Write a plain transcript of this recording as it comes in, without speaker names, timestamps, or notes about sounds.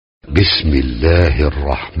بسم الله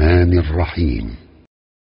الرحمن الرحيم.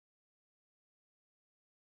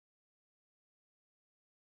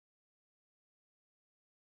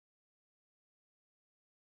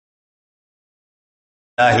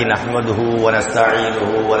 الله نحمده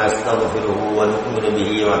ونستعينه ونستغفره ونؤمن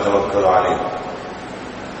به ونتوكل عليه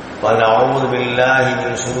ونعوذ بالله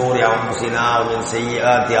من شرور أنفسنا ومن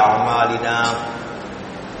سيئات أعمالنا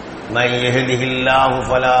من يهده الله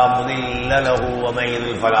فلا مضل له ومن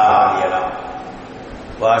يضلل فلا هادي له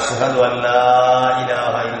وأشهد أن لا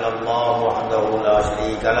إله إلا الله وحده لا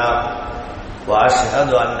شريك له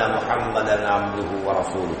وأشهد أن محمدا عبده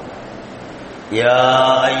ورسوله يا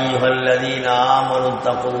أيها الذين آمنوا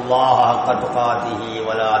اتقوا الله حق تقاته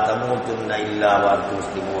ولا تموتن إلا وأنتم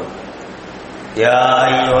مسلمون يا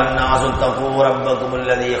أيها الناس اتقوا ربكم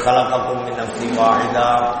الذي خلقكم من نفس واحدة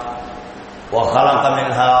وخلق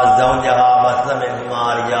منها زوجها وبث منهما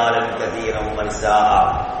رجالا كثيرا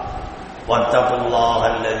ونساء واتقوا الله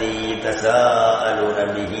الذي تساءلون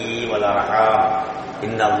به والأرحام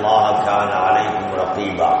إن الله كان عليكم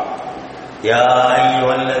رقيبا يا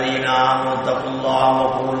أيها الذين آمنوا اتقوا الله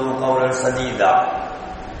وقولوا قولا سديدا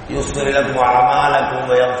يصلح لكم أعمالكم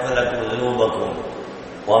ويغفر لكم ذنوبكم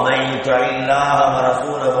ومن يطع الله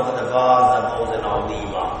ورسوله فقد فاز فوزا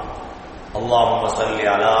عظيما اللهم صل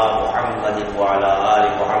على محمد وعلى آل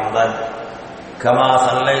محمد كما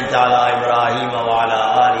صليت على إبراهيم وعلى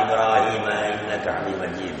آل إبراهيم إنك حميد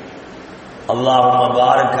مجيد اللهم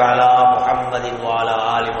بارك على محمد وعلى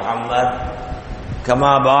آل محمد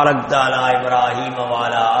كما باركت على إبراهيم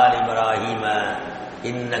وعلى آل إبراهيم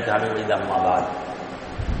إنك حميد مجيد أما بعد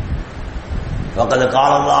فقد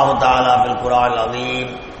قال الله تعالى في القرآن العظيم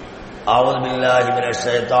أعوذ بالله من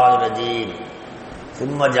الشيطان الرجيم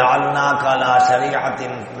ثم جعلناك على شريعة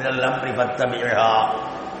من الأمر فاتبعها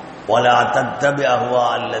ولا تتبع أهواء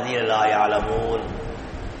الذين لا يعلمون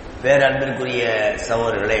பேரன்பிற்குரிய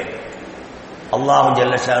சகோதரர்களே, அல்லாஹு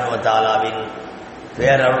ஜல்ல ஷானு வ தஆலாவின்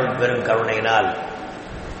பேரருள் பெரும் கருணையினால்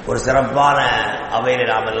ஒரு சிறப்பான அவையிலே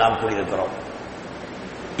நாம் எல்லாம் கூடியிருக்கிறோம்.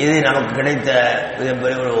 இது நமக்கு கிடைத்த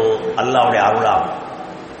மிகப்பெரிய ஒரு அல்லாஹ்வுடைய அருளாகும்.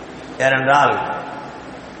 ஏனென்றால்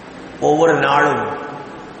ஒவ்வொரு நாளும்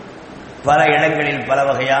பல இடங்களில் பல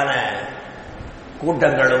வகையான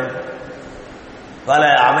கூட்டங்களும்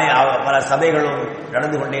பல சபைகளும்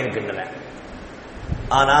நடந்து கொண்டே இருக்கின்றன.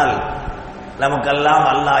 ஆனால் நமக்கெல்லாம்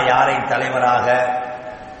அல்லாஹ் யாரை தலைவராக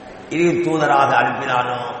இறுதி தூதராக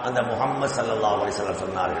அனுப்பினானோ அந்த முஹம்மது ஸல்லல்லாஹு அலைஹி வஸல்லம்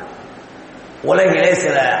சொன்னார்கள், உலகிலே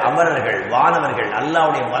சில அமரர்கள் வானவர்கள்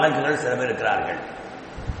அல்லாஹ்வுடைய மலக்குகள் சில பேர் இருக்கிறார்கள்.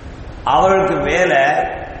 அவர்களுக்கு மேல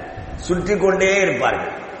சுற்றி கொண்டே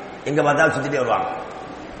இருப்பார்கள். எங்க பார்த்தாலும் சுத்திட்டே வருவாங்க.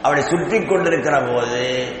 அப்படி சுற்றி கொண்டிருக்கிற போது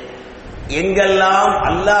எங்கெல்லாம்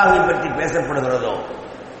அல்லாஹ்வை பற்றி பேசப்படுகிறதோ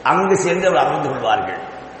அங்கு சென்று அவர் அமர்ந்து கொள்வார்கள்.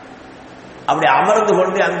 அப்படி அமர்ந்து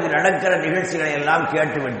கொண்டு அங்கு நடக்கிற நிகழ்ச்சிகளை எல்லாம்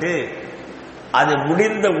கேட்டுவிட்டு அது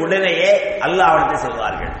முடிந்த உடனேயே அல்லாஹ்விடத்தை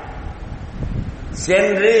செல்வார்கள்.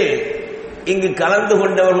 சென்று இங்கு கலந்து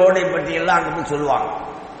கொண்டவர்களோடு பற்றி எல்லாம் அங்கு போய் சொல்லுவாங்க.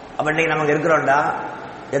 அப்ப இன்னைக்கு நமக்கு இருக்கிறோம்டா,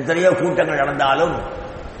 எத்தனையோ கூட்டங்கள் நடந்தாலும்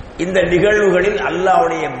இந்த நிகழ்வுகளில்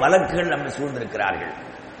அல்லாஹ்வுடைய மலக்குகள் நம்மை சூழ்ந்திருக்கிறார்கள்.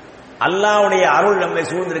 அல்லாஹ்வுடைய அருள் நம்மை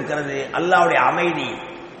சூழ்ந்திருக்கிறது. அல்லாஹ்வுடைய அமைதி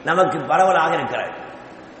நமக்கு பரவலாக இருக்கிறது.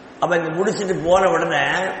 அப்ப இங்க முடிச்சுட்டு போன உடனே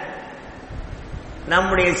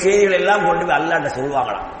நம்முடைய செய்திகள் எல்லாம் கொண்டு போய் அல்லாஹ்ட்ட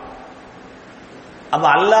சொல்லுவாங்களாம். அப்ப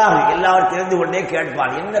அல்லாஹ் எல்லாரும் தெரிந்து கொண்டே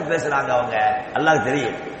கேட்பான், என்ன பேசுறாங்க அவங்க, அல்லாஹ்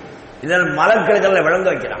தெரியும். இதனால் மலக்குகளை விளங்க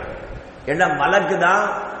வைக்கிறான். ஏன்னா மலக்கு தான்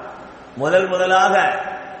முதலாக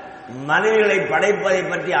மனிதர்களை படைப்பதை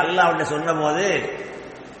பற்றி அல்லாஹ்விட்ட சொன்ன போது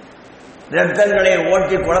ரத்தங்களை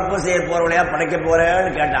ஓட்டி குழப்பம் செய்ய போறவளையா படைக்க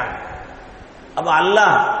போறேன்னு கேட்டாங்க. அப்ப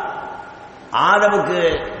அல்லாஹ் ஆதமுக்கு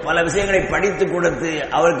பல விஷயங்களை படித்து கொடுத்து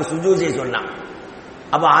அவருக்கு சுஜூத் செய்ய சொன்னான்.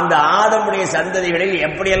 அப்ப அந்த ஆதமுடைய சந்ததிகளில்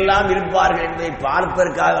எப்படியெல்லாம் இருப்பார்கள் என்பதை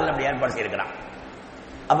பார்ப்பதற்காக அப்படி ஏற்பாடு செய்திருக்கிறான்.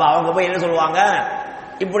 அப்ப அவங்க போய் என்ன சொல்லுவாங்க,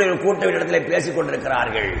 இப்படி ஒரு கூட்ட இடத்துல பேசிக்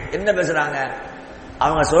கொண்டிருக்கிறார்கள். என்ன பேசுறாங்க,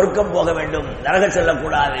 அவங்க சொர்க்கம் போக வேண்டும், நரக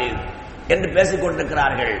செல்லக்கூடாது என்று பேசிக்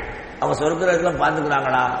கொண்டிருக்கிறார்கள். அவங்க சொர்க்கத்திலாம்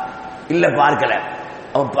பார்த்துக்கிறாங்களா? இல்ல, பார்க்கல.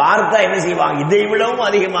 அவங்க பார்த்தா என்ன செய்வாங்க, இதை விடவும்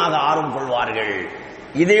அதிகமாக ஆர்வம் கொள்வார்கள்,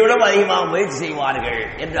 இதை விடவும் அதிகமாக முயற்சி செய்வார்கள்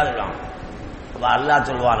என்று சொல்லுவாங்க. அப்ப அல்லாஹ்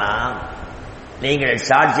சொல்வானா, நீங்கள்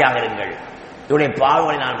சாட்சியாக இருங்கள், இவருடைய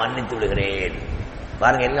பாவங்களை நான் மன்னித்து விடுகிறேன்.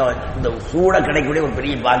 பாருங்க, என்ன இந்த சூட கிடைக்கக்கூடிய ஒரு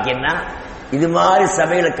பெரிய பாக்கியம்னா, இது மாதிரி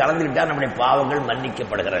சபையில கலந்துக்கிட்டா நம்முடைய பாவங்கள்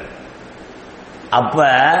மன்னிக்கப்படுகிறது. அப்ப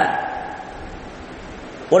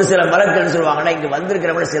ஒரு சில மலக்குகள் சொல்லுவாங்கன்னா, இங்க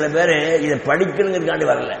வந்திருக்கிறவங்க சில பேர் இதை படிக்கணுங்கிறதுக்காண்டி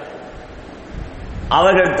வரல,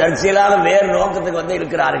 அவர்கள் தற்செயலாக வேறு நோக்கத்துக்கு வந்து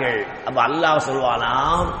இருக்கிறார்கள். அப்ப அல்லாஹ்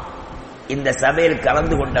சொல்வானாம், இந்த சபையில்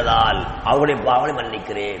கலந்து கொண்டதால் அவருடைய பாவங்களை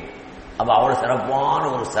மன்னிக்கிறேன், அப்ப அவ்வளவு சிறப்பான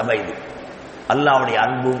ஒரு சபை இது. அல்லாஹ்வுடைய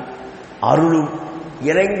அன்பும் அருளும்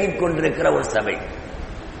இறங்கிக் கொண்டிருக்கிற ஒரு சபை.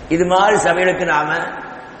 இது மாதிரி சபைகளுக்கு நாம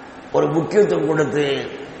ஒரு முக்கியத்துவம் கொடுத்து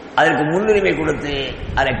அதற்கு முன்னுரிமை கொடுத்து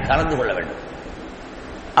அதை கலந்து கொள்ள வேண்டும்.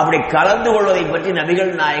 அப்படி கலந்து கொள்வதை பற்றி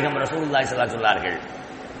நபிகள் நாயகம் ரசூலுல்லாஹி ஸல்லல்லாஹு அலைஹி சொன்னார்கள்,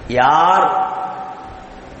 யார்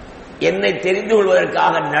என்னை தெரிந்து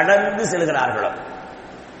கொள்வதற்காக நடந்து செல்கிறார்களோ,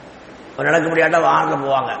 நடக்க முடியாட்டா வாகனம்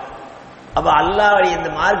போவாங்க, அப்ப அல்லாஹ் இந்த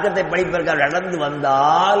மார்க்கத்தை படிப்பதற்காக நடந்து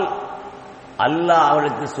வந்தால் அல்லாஹ்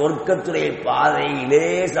அவர்களுக்கு சொர்க்கத்துடைய பாதை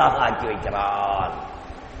லேசாக ஆக்கி வைக்கிறார்.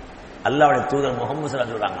 அல்லாஹ்வுடைய தூதர் முஹம்மது ஸல்லல்லாஹு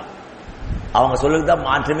அலைஹி சொல்றாங்க. அவங்க சொல்லுதான்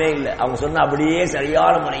மாற்றமே இல்லை. அவங்க சொன்ன அப்படியே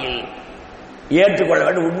சரியான முறையில் ஏற்றுக்கொள்ள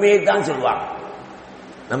வேண்டும். உண்மையைத்தான் சொல்லுவாங்க.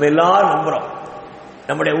 நம்ம எல்லாரும் நம்புறோம்.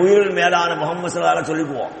 நம்முடைய உயிரின் மேலான முஹம்மது ஸல்லல்லாஹு அலைஹி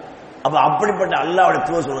சொல்லிக்குவோம். அப்ப அப்படிப்பட்ட அல்லாஹ்வுடைய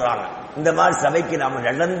தூதர் சொல்றாங்க, இந்த மாதிரி சபைக்கு நாம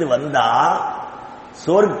நடந்து வந்தா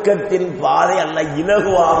சொர்க்கத்தின் பாதை அல்லாஹ்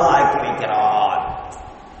இலகுவாக ஆக்கி வைக்கிறார்.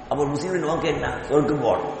 அப்ப முஸ்லிமின் நோக்கம் என்ன? சொர்க்கம்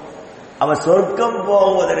போகணும். அப்ப சொர்க்கம்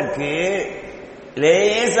போவதற்கு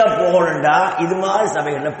லேசா போகணும்டா இது மாதிரி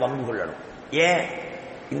சபைகளில் பங்கு கொள்ளணும். ஏன்?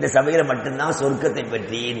 இந்த சபையில மட்டும்தான் சொர்க்கத்தை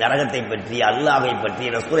பற்றி, நரகத்தை பற்றி, அல்லாஹ்வை பற்றி,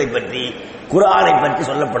 ரசூலை பற்றி, குர்ஆனை பற்றி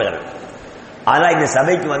சொல்லப்படுகிறது. அதனால இந்த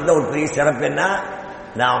சபைக்கு வந்த ஒரு பெரிய சிறப்பு என்ன?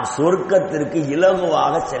 நாம் சொர்க்கத்திற்கு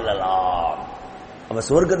இலகுவாக செல்லலாம். அப்ப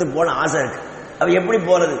சொர்க்கத்துக்கு போன ஆசை இருக்கு. அப்ப எப்படி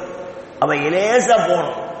போறது? அப்ப லேசா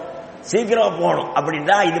போகணும், சீக்கிரமா போகணும்.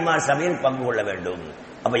 அப்படின்னா இது மாதிரி சபையில் பங்கு கொள்ள வேண்டும்.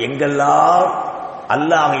 அப்ப எங்கெல்லாம்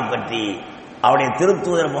அல்லாஹ்வை பற்றி, அவருடைய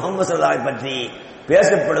திருத்தூதர் முஹம்மது ஸல்லல்லாஹு அலைஹி பற்றி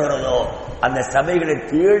பேசப்படுகிறதோ அந்த சபைகளை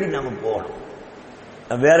தேடி நாம போகணும்.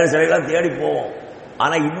 வேற சபைகளை தேடி போவோம்.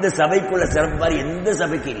 ஆனா இந்த சபைக்குள்ள சிறப்பு மாதிரி எந்த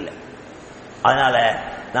சபைக்கு இல்லை. அதனால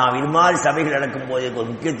நாம் இது மாதிரி சபைகள் நடக்கும் போது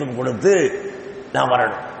முக்கியத்துவம் கொடுத்து நாம்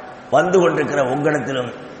வரணும். வந்து கொண்டிருக்கிற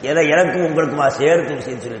உங்களிடத்திலும் எதை எனக்கும் உங்களுக்குமா சேர்த்து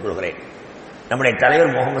விஷயம் சொல்லிக் கொள்கிறேன். நம்முடைய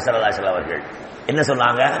தலைவர் முஹம்மது ஸல்லல்லாஹு அலைஹி வஸல்லம் அவர்கள் என்ன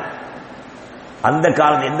சொன்னாங்க? அந்த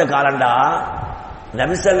காலம் எந்த காலம்டா,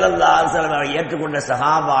 நபி ஸல்லல்லாஹு அலைஹி வஸல்லம் ஏற்றுக்கொண்ட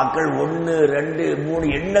சஹாபாக்கள் 1, 2, 3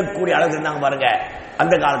 எண்ணக்கூடிய அளவுக்கு இருந்தாங்க பாருங்க.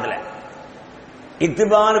 அந்த காலத்துல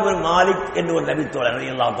இத்பான் பின் மாலிக் என்று ஒரு நபி தோழர்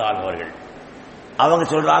ரலியல்லாஹு தஆலா அவர்கள் அவங்க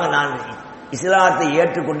சொல்றாங்க, நான் இஸ்லாத்தை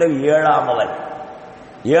ஏற்றுக்கொண்ட 7வது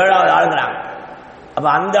ஆளுங்கிறாங்க. அப்ப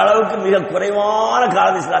அந்த அளவுக்கு மிக குறைவான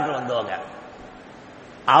காலத்தில் இஸ்லாத்தில் வந்தவங்க.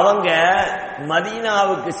 அவங்க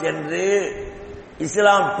மதீனாவுக்கு சென்று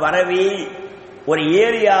இஸ்லாம் பரவி ஒரு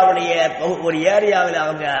ஏரியாவில்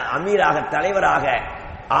அவங்க அமீராக, தலைவராக,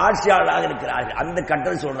 ஆட்சியாளராக இருக்கிறார்கள். அந்த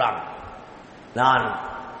கட்டத்தில் சொல்றாங்க, நான்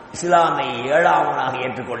இஸ்லாமை 7ஆவதாக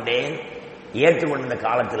ஏற்றுக்கொண்டேன். ஏற்றுக்கொண்ட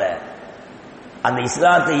காலத்தில் அந்த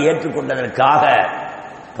இஸ்லாத்தை ஏற்றுக்கொண்டதற்காக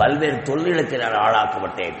பல்வேறு தொழிலுக்கு நான்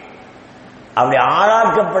ஆளாக்கப்பட்டேன். அப்படி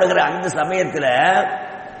ஆளாக்கப்படுகிற அந்த சமயத்தில்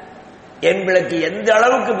எங்களுக்கு எந்த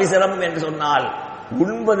அளவுக்கு விசனம் என்று சொன்னால்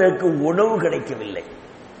உண்பதற்கு உணவு கிடைக்கவில்லை.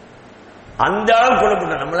 அந்த அளவுக்கு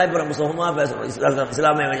கொல்லப்பட்ட நம்மளா இப்ப நம்ம சுகமா பேசுறோம்,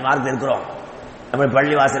 இஸ்லாமிய மார்க்கத்தில் இருக்கிறோம். நம்ம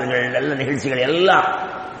பள்ளி வாசல்கள், நல்ல நிகழ்ச்சிகள் எல்லாம்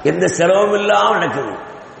எந்த செலவும் இல்லாமல் நடக்குது.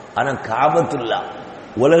 ஆனா காபத்துல்லா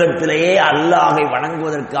உலகத்திலேயே அல்லாஹை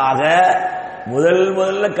வணங்குவதற்காக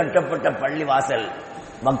முதல்ல கட்டப்பட்ட பள்ளிவாசல்,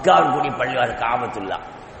 மக்காவுக்குரிய பள்ளிவாசல் காபத்துல்லா.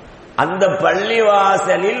 அந்த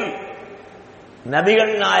பள்ளிவாசலில்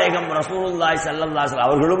நபிகள் நாயகம் ரசூலுல்லாஹி ஸல்லல்லாஹு அலைஹி வஸல்லம்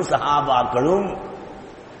அவர்களும் சஹாபாக்களும்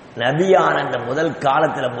நபியான அந்த முதல்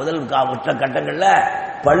காலத்தில் உச்ச கட்டங்கள்ல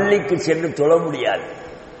பள்ளிக்கு சென்று தொழ முடியாது,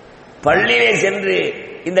 பள்ளியிலே சென்று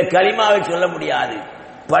இந்த கலிமாவை சொல்ல முடியாது,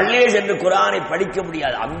 பள்ளியை சென்று குர்ஆனை படிக்க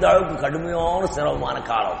முடியாது. அந்த அளவுக்கு கடுமையான சிரமமான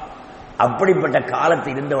காலம். அப்படிப்பட்ட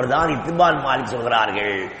காலத்தில் இருந்தவர் தான் இத்பான் மாலிக்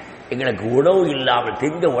சொல்கிறார்கள், எங்களுக்கு உணவு இல்லாமல்,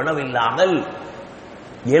 திங்க உணவு இல்லாமல்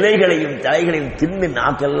இலைகளையும் தலைகளையும் தின்னு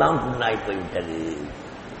நாக்கெல்லாம் புண்ணாய் போய்விட்டது.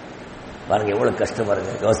 பாருங்க எவ்வளவு கஷ்டம்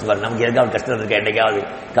பாருங்க, யோசிச்சு பாருங்க. நமக்கு எதுக்காவது கஷ்டம் இருக்க, என்னைக்காவது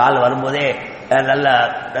கால் வரும்போதே நல்ல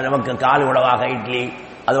நமக்கு கால் உணவாக இட்லி,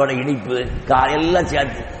 அதோட இனிப்பு, கால் எல்லாம்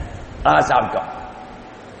சேர்த்து சாப்பிட்டோம்,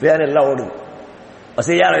 வேற எல்லாம் ஓடுது,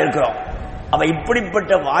 வசதியாக இருக்கிறோம். அவ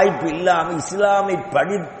இப்படிப்பட்ட வாய்ப்பு இல்லாமல் இஸ்லாமை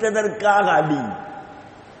படித்ததற்காக அடி,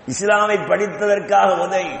 இஸ்லாமை படித்ததற்காக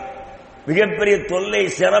உதவி, மிகப்பெரிய தொல்லை,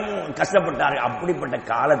 சிரமம், கஷ்டப்பட்டார்கள். அப்படிப்பட்ட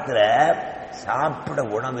காலத்துல சாப்பிட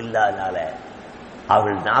உணவு இல்லாதனால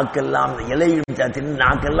அவள் நாக்கெல்லாம் இலையும் தின்னு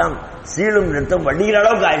நாக்கெல்லாம் சீலும் நிறுத்தம் வடிகிற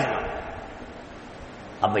அளவுக்கு ஆயிடுச்சு.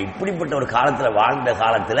 அப்ப இப்படிப்பட்ட ஒரு காலத்துல வாழ்ந்த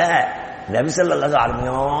காலத்துல நபி ஸல்லல்லாஹு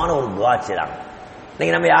அருமையான ஒரு துஆ செய்றாங்க.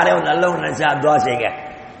 நீங்க நம்ம யாரையும் நல்லவங்க நினைச்சா துஆ செய்யுங்க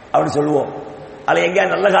அப்படின்னு சொல்லுவோம். அதுல எங்கேயா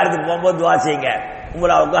நல்ல காரியத்துக்கு போகும்போது துஆ செய்யுங்க,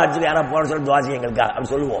 உங்களாவுக்கு ஹஜ்ஜுக்கு யாரா போன சொல்லி துஆ செய்யுங்க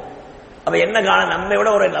அப்படின்னு சொல்லுவோம். அப்ப என்ன காரணம், நம்மை விட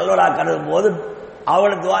ஒரு நல்லவராக கருதும் போது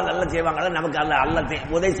அவளுக்கு துஆ நல்லா செய்வாங்க, நமக்கு அல்ல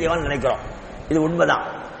உதவி செய்வான்னு நினைக்கிறோம். இது உண்மைதான்.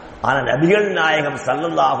 ஆனா நபிகள் நாயகம்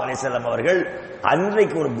ஸல்லல்லாஹு அலைஹி வஸல்லம் அவர்கள்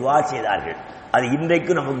அன்றைக்கு ஒரு துஆ செய்தார்கள். அது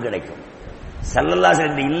இன்றைக்கும் நமக்கு கிடைக்கும். ஸல்லல்லாஹு அலைஹி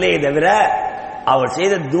வஸல்லம் இல்லையே தவிர அவர்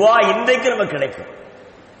செய்த துவா இன்றைக்கு நமக்கு கிடைக்கும்.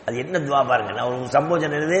 அது என்ன துவா பாருங்க. நான் ஒரு சம்பவம்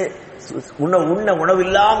சொன்னது, உண்ண உணவு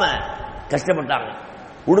இல்லாம கஷ்டப்பட்டாங்க,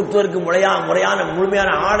 உடுத்துவதற்கு முறையான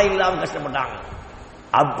முழுமையான ஆடை இல்லாம கஷ்டப்பட்டாங்க.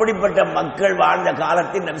 அப்படிப்பட்ட மக்கள் வாழ்ந்த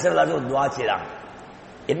காலத்தில் நபி ஸல்லல்லாஹு அலைஹி வஸல்லம் துவா செய்தாங்க.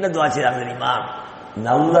 என்ன துவா செய்தாங்க தெரியுமா?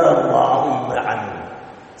 நவ்வரல்லாஹு இம்ரஅன்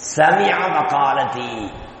சமிஅ மகாலதி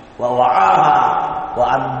வ வஆஹா வ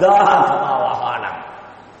அத்தாஹா கமா வஹானா.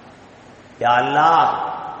 யா அல்லாஹ்,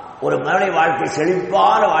 ஒரு மனித வாழ்க்கை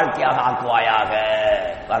செழிப்பான வாழ்க்கையாக ஆக்குவாயாக.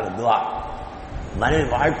 துவா. மனித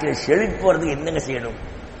வாழ்க்கையை செழிப்பு வரதுக்கு என்னங்க செய்யணும்?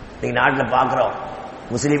 நீங்க நாட்டில் பார்க்கிறோம்,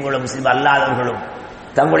 முஸ்லீம்களும் முஸ்லீம் அல்லாதவர்களும்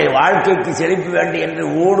தங்களுடைய வாழ்க்கைக்கு செழிப்பு வேண்டும் என்று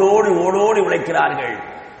ஓடோடி உழைக்கிறார்கள்.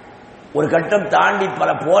 ஒரு கட்டம் தாண்டி பல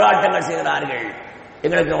போராட்டங்கள் செய்கிறார்கள்.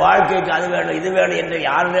 எங்களுக்கு வாழ்க்கைக்கு அது வேணும் இது வேணும் என்று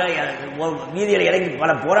யாருமே வீதியில் இறங்கி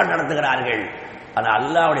பல போராட்டம் நடத்துகிறார்கள். ஆனால்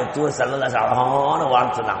அல்லாஹ்வுடைய தூதர் ஸல்லல்லாஹு அலைஹி வஸல்லம் அழகான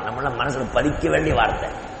வார்த்தை சொன்னாங்க, நம்மள மனசுல பதிக்க வேண்டிய வார்த்தை.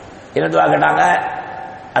 என்ன துவா கேட்டாங்க?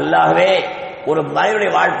 அல்லாஹ்வே, ஒரு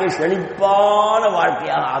மனிதனுடைய வாழ்க்கை செழிப்பான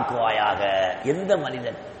வாழ்க்கையாக ஆக்குவாயாக. எந்த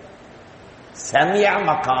மனிதன்? சமிஅ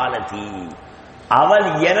மகாலதி, அவன்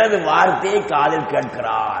எனது வார்த்தையை காதில்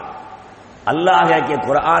கேட்கிறான். அல்லாஹ் இறக்கிய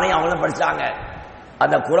குர்ஆனை அவங்க படிச்சாங்க,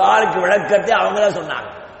 அந்த குர்ஆனுக்கு விளக்கத்தை அவங்க தான் சொன்னாங்க.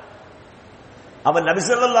 அவன் நபி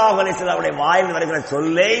ஸல்லல்லாஹு அலைஹி வஸல்லம் வாயில் வருகிற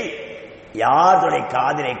சொல்லை யாருடைய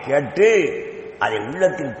காதினை கேட்டு அதை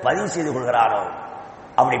உள்ளத்தில் பதிவு செய்து கொள்கிறானோ,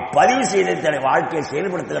 அப்படி பதிவு செய்து தன்னுடைய வாழ்க்கையை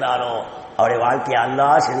செயல்படுத்துகிறானோ, அவருடைய வாழ்க்கையை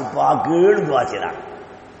அல்லாஹ் செழிப்பாக்குன்னு துவா செய்றாங்க.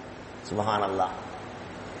 சுப்ஹானல்லாஹ்.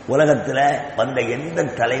 உலகத்தில் வந்த எந்த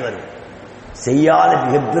தலைவரும் செய்யாத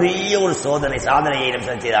மிகப்பெரிய ஒரு சாதனையை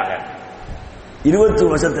நம்ம செய்தாங்க. 20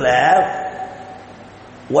 வருஷத்துல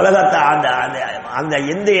உலகத்தை அந்த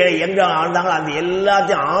எங்க ஆண்டாங்களோ அந்த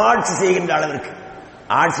எல்லாத்தையும் ஆட்சி செய்கின்ற அளவிற்கு,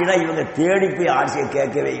 ஆட்சினா இவங்க தேடி போய் ஆட்சியை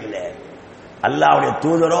கேட்கவே இல்லை. அல்லாஹ்வுடைய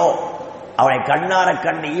தூதரோ அவரை கண்ணார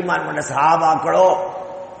கண்டு ஈமான் கொண்ட சஹாபாக்களோ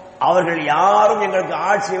அவர்கள் யாரும் எங்களுக்கு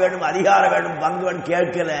ஆட்சி வேண்டும், அதிகாரம் வேண்டும், பங்கு வேண்டும்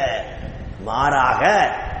கேட்கல. மாறாக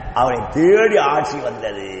அவரை தேடி ஆட்சி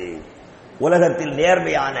வந்தது. உலகத்தில்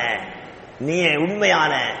நேர்மையான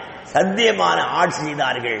உண்மையான சத்தியமான ஆட்சி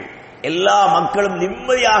செய்தார்கள். எல்லா மக்களும்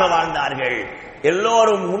நிம்மதியாக வாழ்ந்தார்கள்.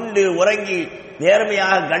 எல்லோரும் உண்டு உறங்கி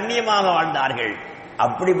நேர்மையாக கண்ணியமாக வாழ்ந்தார்கள்.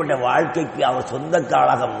 அப்படிப்பட்ட வாழ்க்கைக்கு அவர்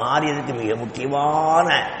சொந்தக்காரராக மாறியதற்கு மிக முக்கியமான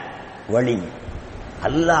வழி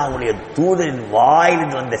அல்லாஹ்வுடைய தூதரின்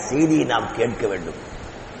வாயிலிருந்து வந்த செய்தியை நாம் கேட்க வேண்டும்.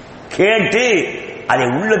 கேட்டு அதை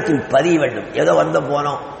உள்ளத்தில் பதிய வேண்டும். ஏதோ வந்த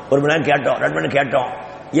போனோம், ஒரு மணி நேரம் கேட்டோம், 2 மணி நேரம் கேட்டோம்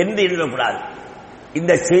என்று எழுதக்கூடாது.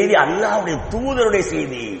 இந்த செய்தி அல்லாஹ்வுடைய தூதருடைய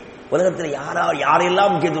செய்தி. உலகத்தில்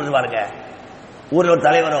யாரெல்லாம் முக்கியத்துவம் பாருங்க. ஊரில் ஒரு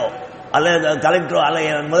தலைவரோ அல்லது கலெக்டரோ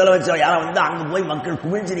அல்லது முதலமைச்சரோ யாரோ வந்து அங்க போய் மக்கள்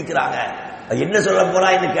குமிழ்ச்சி நிற்கிறாங்க. என்ன சொல்ல போறா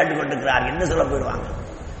என்று கேட்டுக்கொண்டிருக்கிறாங்க. என்ன சொல்ல போயிடுவாங்க?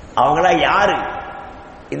 அவங்களா யாரு?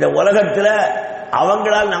 இந்த உலகத்துல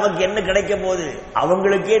அவங்களால் நமக்கு என்ன கிடைக்க போகுது?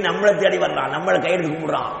 அவங்களுக்கே நம்மளை தேடி வர்றான், நம்மளை கையெடுத்து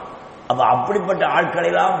கும்பிடுறான். அப்ப அப்படிப்பட்ட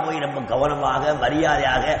ஆட்களெல்லாம் போய் நம்ம கவனமாக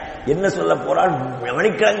மரியாதையாக என்ன சொல்ல போறால்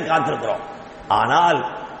மணிக்கிழங்கு காத்திருக்கிறோம். ஆனால்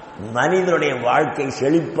மனிதனுடைய வாழ்க்கை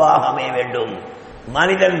செழிப்பாக அமைய வேண்டும்.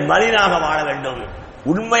 மனிதன் மனிதனாக வாழ வேண்டும்,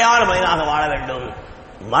 உண்மையான மனிதனாக வாழ வேண்டும்.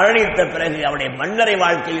 மரணித்த பிறகு அவருடைய மன்னரை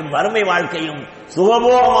வாழ்க்கையும் வறுமை வாழ்க்கையும்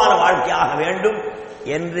சுகபோகமான வாழ்க்கையாக வேண்டும்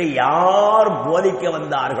என்று யார் போதிக்க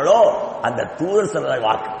வந்தார்களோ அந்த தூதர் சொல்ற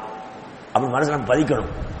வாக்கு அப்படி மனசு நம்ம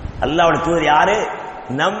பதிக்கணும். அல்லாஹ்வுடைய தூதர் யாரு?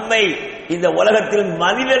 நம்மை இந்த உலகத்தில்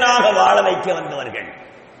மனிதனாக வாழ வைக்க வந்தவர்கள்.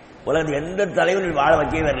 உலகத்தில் எந்த தலைவர்கள் வாழ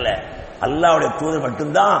வைக்கவே வரல. அல்லாஹ்வுடைய தூதர்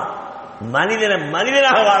மட்டும்தான்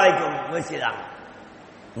மனிதனாக வாழ வைக்க முயற்சி செய்தாங்க.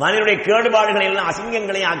 மனிதனுடைய கேடுபாடுகளை எல்லாம்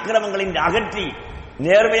அசிங்கங்களையும் அக்கிரமங்களையும் அகற்றி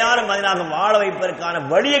நேர்மையான மனிதனாக வாழ வைப்பதற்கான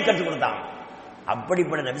வழியை கற்றுக் கொடுத்தாங்க.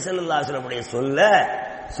 அப்படிப்பட்ட நபி ஸல்லல்லாஹு அலைஹி வஸல்லம்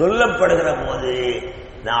சொல்லப்படுகிற போது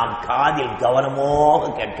நாம் காதில்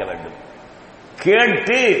கவனமாக கேட்க வேண்டும்.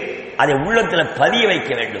 கேட்டு அதை உள்ளத்தில் பதிய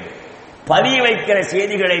வைக்க வேண்டும். பதிய வைக்கிற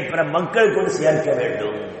செய்திகளை பிற மக்கள் கொண்டு சேர்க்க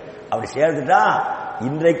வேண்டும். அப்படி சேர்த்துட்டா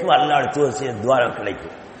இன்றைக்கும் அல்லாஹ்வுடைய தூதர் செய்த துஆ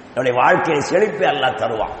கிடைக்கும். நம்முடைய வாழ்க்கையை செழிப்பை அல்லாஹ்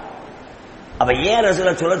தருவான். அப்ப ஏன்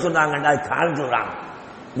ரசூலுல்லாஹ் சொல்ல சொன்னாங்கன்னா அது காரணம் சொல்றாங்க.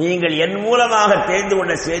 நீங்கள் என் மூலமாக தெரிந்து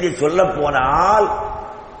கொண்ட செய்தி சொல்ல போனால்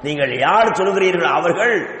நீங்கள் யார் சொல்கிறீர்களோ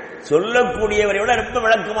அவர்கள் சொல்லக்கூடியவரை விட ரொம்ப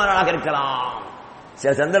விளக்கமானவராக இருக்கலாம்.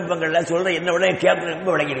 சில சந்தர்ப்பங்களில் சொல்ற என்ன விட கேட்க ரொம்ப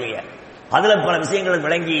விளங்கிடுவீங்க. அதுல பல விஷயங்களை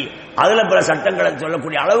விளங்கி அதுல பல சட்டங்களை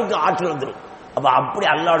சொல்லக்கூடிய அளவுக்கு ஆற்றல் வந்துடும். அப்ப அப்படி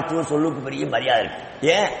அல்லாஹ்வுடைய தூதர் சொல்லுக்கு பெரிய மரியாதை இருக்கு.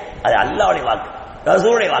 ஏன்? அது அல்லாஹ்வுடைய வாக்கு,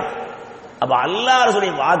 ரசூலுடைய வாக்கு. அப்ப அல்லாஹ்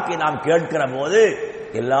ரசூலுடைய வாக்கை நாம் கேட்கிற போது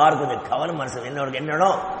எல்லாருக்கும் கொஞ்சம் கவனம் மனசு என்னன்னா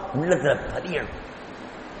உள்ளத்துல பதியணும்.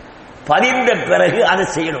 பதிந்த பிறகு அதை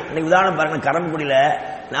செய்யணும். இன்னைக்கு உதாரணம் பாருங்க, கரம்புக்குடியில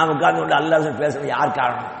நாம் உட்கார்ந்து கொண்டு அல்லாஹ் பேசணும். யார்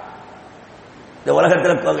காரணம்? இந்த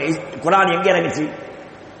உலகத்தில் குர்ஆன் எங்க இறங்குச்சு?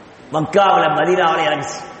 மக்காவில் மதீனாவில்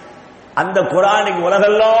இறங்குச்சு. அந்த குர்ஆனுக்கு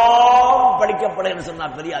உலகெல்லாம் படிக்கப்படுன்னு சொன்னா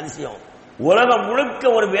பெரிய அதிசயம். உலகம் முழுக்க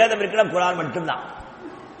ஒரு வேதம் இருக்கிற குர்ஆன் மட்டும்தான்.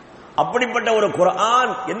 அப்படிப்பட்ட ஒரு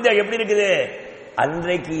குர்ஆன் எப்படி இருக்குது?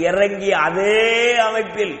 அன்றைக்கு இறங்கிய அதே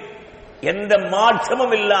அமைப்பில் எந்த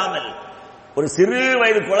மாற்றமும் இல்லாமல் ஒரு சிறு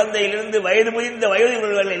வயது குழந்தையிலிருந்து வயது முதிர்ந்த வயது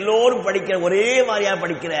எல்லோரும் படிக்கிற ஒரே மாதிரியா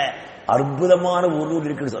படிக்கிற அற்புதமான ஒரு நூல்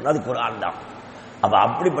இருக்குன்னு சொன்னா அது குர்ஆன் தான். அப்ப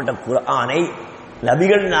அப்படிப்பட்ட குர்ஆனை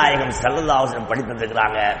நபிகள் நாயகம் ஸல்லல்லாஹு அலைஹி வஸல்லம் படித்து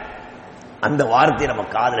இருக்கிறாங்க. அந்த வார்த்தையை நம்ம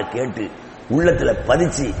காதுல கேட்டு உள்ளத்துல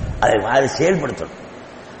பதிச்சு அதை செயல்படுத்தணும்.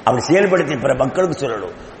 அப்படி செயல்படுத்தி பிற மக்களுக்கு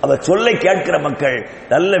சொல்லணும். அப்ப சொல்லை கேட்கிற மக்கள்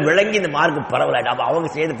நல்ல விளங்கி இந்த மார்க்கம் பரவலாயிடும். அப்ப அவங்க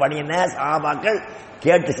செய்த பணி என்ன? சஹாபாக்கள்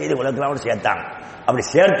கேட்டு செய்து உலகெல்லாம் சேர்த்தாங்க. அப்படி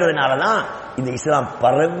சேர்த்ததுனாலதான் இந்த இஸ்லாம்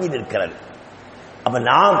பரவி நிற்கிறது. அப்ப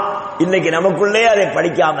நாம் இன்னைக்கு நமக்குள்ளே அதை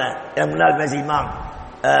படிக்காம முன்னால் பேசி இமாம்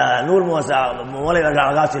நூர் மூலைவர்கள்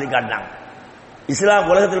அழகா சொல்லி காட்டினாங்க. இஸ்லாம்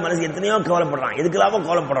உலகத்தில் மனசு எத்தனையோ கவலைப்படுறான். எதுக்கெல்லாமோ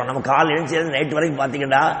கவலைப்படுறோம். நம்ம கால் எழுந்து நைட்டு வரைக்கும்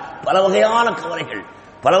பாத்தீங்கன்னா பல வகையான கவலைகள்,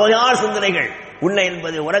 பல வகையான சிந்தனைகள். உன்னை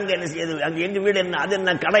என்பது உறங்க என்ன செய்யுது, அங்க எங்க வீடு என்ன, அது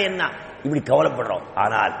என்ன, கடை என்ன, இப்படி கவலைப்படுறோம்.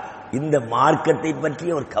 ஆனால் இந்த மார்க்கத்தை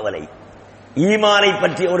பற்றிய ஒரு கவலை, ஈமானை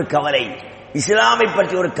பற்றிய ஒரு கவலை, இஸ்லாமை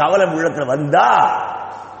பற்றிய ஒரு கவலை உள்ளத்துல வந்தா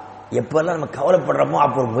எப்பெல்லாம் நம்ம கவலைப்படுறோமோ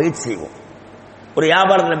அப்போ ஒரு முயற்சி செய்வோம். ஒரு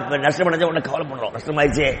வியாபாரத்தில் நஷ்டம் அடைஞ்சா உடனே கவலைப்படுறோம்.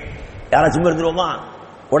 நஷ்டமாயிடுச்சு, யாராச்சும் இருந்துருவோமா,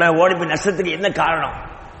 உடனே ஓடி போய் நஷ்டத்துக்கு என்ன காரணம்,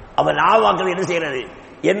 அவ லாபமாக்கள் என்ன செய்யறது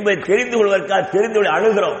என்பதை தெரிந்து கொள்வதற்காக தெரிந்து கொள்ள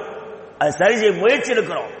அழுகிறோம். அதை சரி செய்ய முயற்சி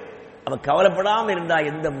எடுக்கிறோம். அவ கவலைப்படாம இருந்தா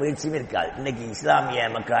எந்த முயற்சியும் இருக்காது. இன்னைக்கு இஸ்லாமிய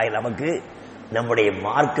மக்களாக நமக்கு நம்முடைய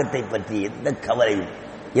மார்க்கத்தை பற்றி எந்த கவலையும்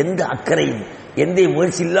எந்த அக்கறையும் எந்த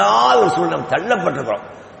முயற்சி இல்லாத ஒரு சூழல் தள்ளப்பட்டிருக்கிறோம்.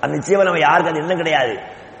 அந்த நிச்சயமா நம்ம யாருக்கு அது என்ன கிடையாது.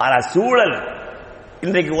 ஆனால் சூழல்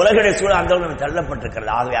இன்றைக்கு உலகடைய சூழல் அந்த நம்ம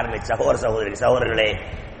தள்ளப்பட்டிருக்கிறது. ஆகவே யாருமே சகோதரர்களே,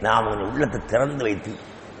 நாம் உள்ளத்தை திறந்து வைத்து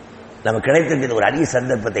நம்ம கிடைத்திருக்கிற ஒரு அரிய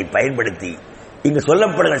சந்தர்ப்பத்தை பயன்படுத்தி இங்கு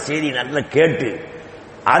சொல்லப்படுகிற செய்தியை நல்லா கேட்டு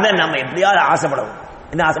அதை நம்ம எப்படியாவது ஆசைப்படணும்.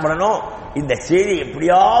 என்ன ஆசைப்படணும்? இந்த செய்தியை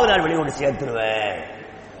எப்படியாவது நான் வெளிக்கொண்டு சேர்த்துருவேன்,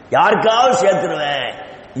 யாருக்காவது சேர்த்துருவேன்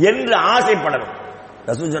என்று ஆசைப்படணும்.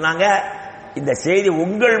 ரசூல் சொன்னாங்க, இந்த செய்தி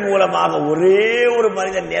உங்கள் மூலமாக ஒரே ஒரு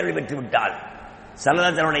மனிதன் நேர்வை பெற்று விட்டால்,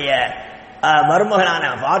 சல்லல்லாஹுடைய மருமகனான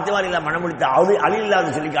ஃபாத்திமா மனமுடித்த அலி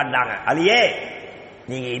இல்லாத சொல்லி காட்டினாங்க. அலியே,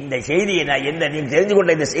 நீங்க இந்த செய்தியை நீங்க தெரிந்து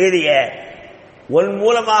கொண்ட இந்த செய்தியை உன்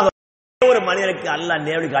மூலமாக ஒரு மனிதனுக்கு அல்லாஹ்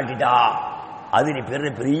நேர்வை காட்டிட்டா அது நீ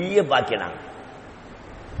பெரிய பாக்கினாங்க.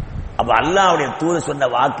 அப்ப அல்லாஹ்வுடைய தூதர் சொன்ன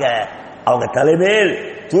வாக்க அவங்க தலைமேல்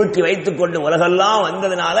தூக்கி வைத்துக் கொண்டு உலகெல்லாம்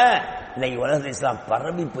வந்ததுனால இன்னைக்கு உலகத்தில் இஸ்லாம்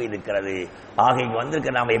பரவி போயிருக்கிறது. ஆக இங்க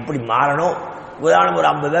வந்திருக்க நாம எப்படி மாறணும்? உதாரணம், ஒரு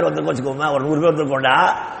 50 பேர் வந்து வச்சுக்கோங்க, ஒரு 100 பேர் வந்துக்கொண்டா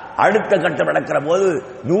அடுத்த கட்டம் நடக்கிற போது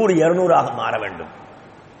 100 200 மாற வேண்டும்.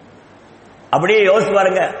 அப்படியே யோசிச்சு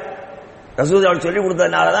பாருங்க. ரசூல் அவர் சொல்லிக்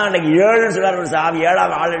கொடுத்ததுனாலதான் அன்னைக்கு 7 சிலர் சாவி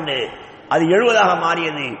 7ஆம் ஆளுண்டு அது 70ஆக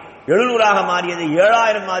மாறியது, 700ஆக மாறியது,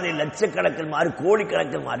 7000 மாறி, லட்சக்கணக்கில் மாறி,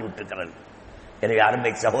 கோடிக்கணக்கில் மாறி விட்டிருக்கிறது. எனவே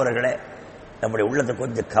அருமை சகோதரர்களே, நம்முடைய உள்ளத்தை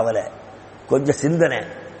கொஞ்சம் கவலை, கொஞ்சம் சிந்தனை,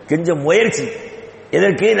 கொஞ்சம் முயற்சி,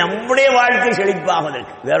 இதற்கு நம்முடைய வாழ்க்கை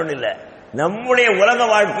செழிப்பாகுவதற்கு வேற ஒன்றும் இல்லை. நம்முடைய உலக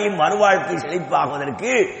வாழ்க்கையும் மறு வாழ்க்கை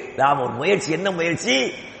செழிப்பாகுவதற்கு நாம் ஒரு முயற்சி. என்ன முயற்சி?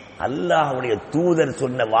 அல்லாஹ்வுடைய தூதர்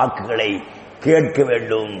சொன்ன வாக்குகளை கேட்க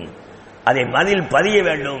வேண்டும், அதை மனதில் பதிய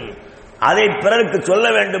வேண்டும், அதை பிறருக்கு சொல்ல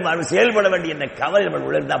வேண்டும், அது செயல்பட வேண்டும் என்ற கவலை நம்ம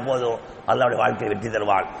உணர்ந்தா போதும், அல்லாஹ்வுடைய வாழ்க்கையை வெற்றி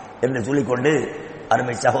தருவான் என்று சொல்லிக்கொண்டு,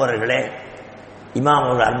 அருமை சகோதரர்களே, இமாம்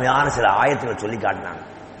அவர்கள் அருமையான சில ஆயத்துகளை சொல்லி காட்டினாங்க.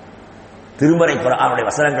 திருமறை குர்ஆனுடைய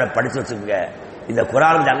வசனங்களை படிச்சு வச்சுக்கோங்க. இந்த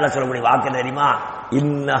குர்ஆன் அல்லாஹ் சொல்லக்கூடிய வாக்கு என்ன தெரியுமா?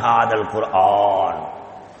 இன்னஹாதல் குர்ஆன்,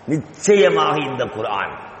 நிச்சயமாக இந்த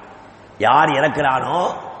குர்ஆன். யார் இறக்கிறானோ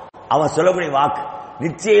அவன் சொல்லக்கூடிய வாக்கு,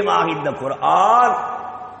 நிச்சயமாக இந்த குர்ஆன்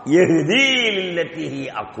யஹ்தி லில்லதி ஹி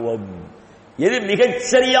அக்வம், எது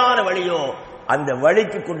மிகச்சரியான வழியோ அந்த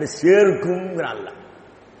வழிக்கு கொண்டு சேர்க்கும்ங்கறான்.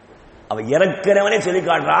 அவன் இறக்கிறவனே சொல்லி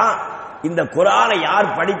காட்டுறான், இந்த குர்ஆனை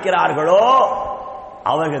யார் படிக்கிறார்களோ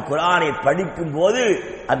அவர்கள் குர்ஆனை படிக்கும் போது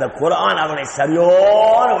அந்த குர்ஆன் அவனை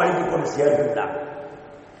சரியான வழிக்கு கொண்டு சேர்க்கின்றான்.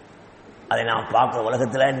 அதை நாம் பார்க்கிற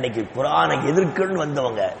உலகத்தில் இன்னைக்கு குர்ஆனை எதிர்க்கணும்னு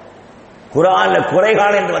வந்தவங்க, குர்ஆன்ல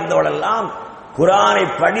குறைகால என்று வந்தவளெல்லாம் குர்ஆனை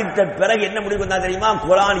படித்த பிறகு என்ன முடிவு வந்தா தெரியுமா?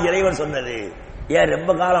 குர்ஆன் இறைவன் சொன்னது. ஏன்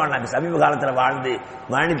ரொம்ப காலம் வேணாம், சமீப காலத்தில் வாழ்ந்து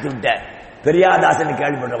மரணித்து விட்ட பெரியாதாசன்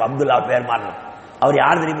கேள்விப்பட்டோம், அப்துல்லா பேர் மாறணும். அவர்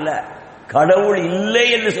யார் தெரியுமில்ல? கடவுள் இல்லை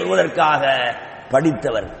என்று சொல்வதற்காக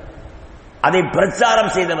படித்தவர், அதை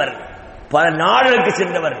பிரச்சாரம் செய்தவர், பல நாடுகளுக்கு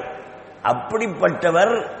சென்றவர்.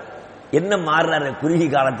 அப்படிப்பட்டவர் என்ன மாறினார்? குறுகிய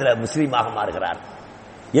காலத்தில் முஸ்லீமாக மாறுகிறார்.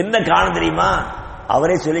 என்ன காரணம் தெரியுமா?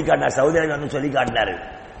 அவரே சொல்லி காட்டினார், சவுதி அரேபியா வந்து சொல்லி காட்டினார்,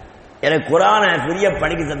 எனக்கு குர்ஆனை பெரிய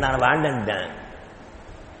படிக்க தந்தான வேண்டேன்,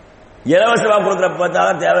 இலவசமா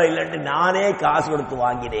கொடுக்கிறப்பதான் தேவையில்லைன்னு நானே காசு கொடுத்து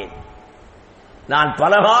வாங்கினேன். நான்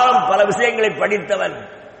பலகாலம் பல விஷயங்களை படித்தவன்.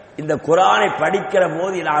 இந்த குர்ஆனை படிக்கிற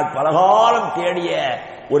போது நான் பலகாலம் தேடிய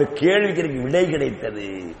ஒரு கேள்விக்கு எனக்கு விடை கிடைத்தது.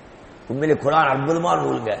 உண்மையிலே குர்ஆன் அற்புதமான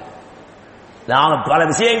நூலுங்க. நாம பல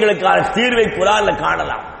விஷயங்களுக்கான தீர்வை குர்ஆன்ல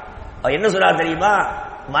காணலாம். என்ன சொல்றா தெரியுமா?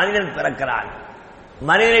 மனிதன் பிறக்கிறான்,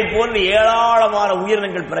 மனிதனை போன்று ஏராளமான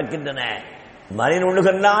உயிரினங்கள் பிறக்கின்றன. மனிதன்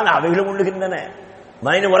உண்ணுகின்றான், அவைகளும் உண்ணுகின்றன.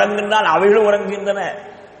 மனிதன் உறங்குகின்றான், அவைகளும் உறங்குகின்றன.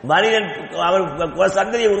 மனிதன்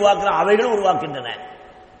சந்ததியை உருவாக்குறான், அவைகளும் உருவாக்கின்றன.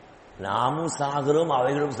 நாமும் சாகிறோம்,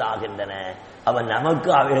 அவைகளும் சாகின்றன. அவன் நமக்கு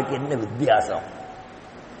அவைகளுக்கு என்ன வித்தியாசம்?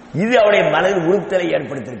 இது அவருடைய மனதில் உறுத்தலை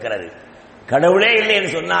ஏற்படுத்தியிருக்கிறது. கடவுளே இல்லை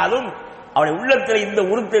என்று சொன்னாலும் அவருடைய உள்ளத்தில் இந்த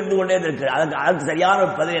உறுத்தல் இருந்து கொண்டே இருக்கிறது. அதற்கு சரியான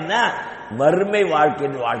பதில் என்ன? மறுமை வாழ்க்கை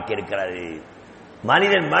என்று வாழ்க்கை இருக்கிறது.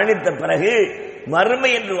 மனிதன் மரணித்த பிறகு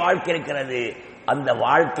மறுமை என்று வாழ்க்கை இருக்கிறது. அந்த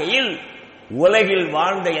வாழ்க்கையில் உலகில்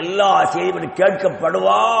வாழ்ந்த எல்லா செய்திகளும்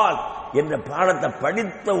கேட்கப்படுவார் என்ற பாடத்தை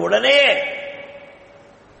படித்த உடனே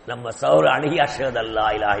நம்ம சௌர அணுகி அஷ்ஹது அல்லா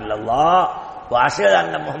இலாஹ இல்லல்லாஹ் வ அஷ்ஹது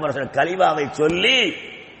அன்ன முஹம்மது கலிமாவை சொல்லி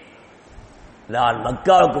நான்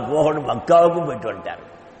மக்காவுக்கு போகணும், மக்காவுக்கும் போயிட்டு வந்துட்டார்.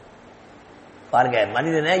 பாருங்க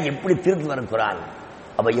மனிதனை எப்படி திருப்பி வர குர்ஆன்.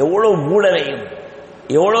 அப்ப எவ்வளவு மூடரையும்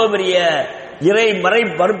எவ்வளவு பெரிய இறை மறை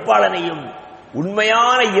பருப்பாளனையும்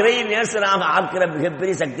உண்மையான இறை நேசனாக ஆக்கிற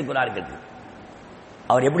மிகப்பெரிய சக்தி குர்ஆனுக்கு.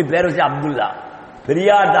 அவர் எப்படி பேர் வச்சு அப்துல்லா,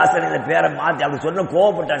 பெரியார் தாசன் இந்த பேரை மாத்தி அப்படி சொன்ன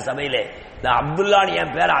கோவப்பட்டார் சபையிலே. நான் அப்துல்லான்னு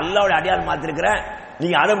என் பேரை அல்லாவுடைய அடியார் மாத்திருக்கிறேன்,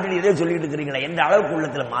 நீங்க அதை விட்டு இதே சொல்லிட்டு இருக்கிறீங்களா என்ற அளவுக்கு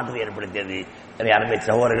உள்ளத்தில் மாற்றம் ஏற்படுத்தியது. அருமை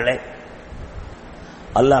சகோதரர்களே,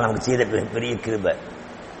 அல்லாஹ் நமக்கு செய்த பெரிய கிருபை.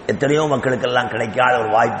 எத்தனையோ மக்களுக்கெல்லாம் கிடைக்காத ஒரு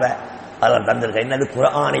வாய்ப்பை அதெல்லாம் தந்திருக்க. என்னது?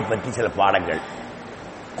 குர்ஆனை பற்றி சில பாடங்கள்,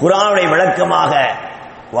 குர்ஆனுடைய விளக்கமாக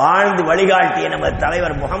வாழ்ந்து வழிகாட்டிய நமது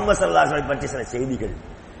தலைவர் முஹம்மது ஸல்லல்லாஹு அலைஹி வஸல்லம் பற்றி சில செய்திகள்.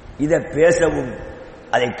 இதை பேசவும்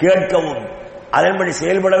அதை கேட்கவும் அதன்படி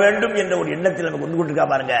செயல்பட வேண்டும் என்ற ஒரு எண்ணத்தில் நமக்கு கொண்டு கொண்டிருக்கா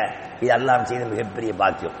பாருங்க. இது அல்லாஹ் செய்த மிகப்பெரிய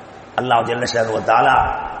பாக்கியம். அல்லாஹ் ஜல்ல ஷஅனுஹு வ தஆலா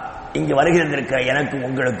இங்கு வருகின்ற எனக்கும்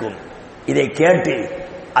உங்களுக்கும் இதை கேட்டு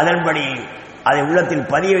அதன்படி அதை உள்ளத்தில்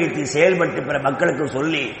பதிய வைத்து செயல்பட்டு பிற மக்களுக்கு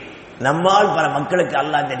சொல்லி நம்மால் பல மக்களுக்கு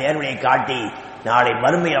அல்லாஹ் இந்த நேர்வழியை காட்டி நாளை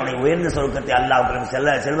மறுமை அவனை உயர்ந்த சொர்க்கத்தை அல்லாஹ்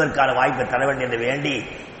செல்வதற்கான வாய்ப்பை தர வேண்டும் என்று வேண்டி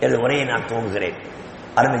எனது உரையை நான் துவங்குகிறேன்.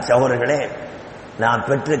 அருமை சகோதரர்களே, நான்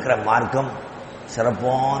பெற்றிருக்கிற மார்க்கம்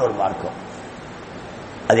சிறப்பான ஒரு மார்க்கம்.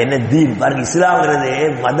 அது என்ன? தீன். பாருங்க, இஸ்லாம்ங்கிறது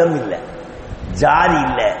மதம் இல்லை, ஜாதி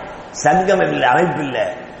இல்லை, சங்கம் இல்லை, அமைப்பு இல்லை.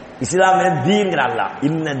 இஸ்லாம் தீன்கிறாங்களா?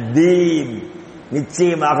 இன்ன தீன்,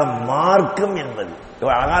 நிச்சயமாக மார்க்கம் என்பது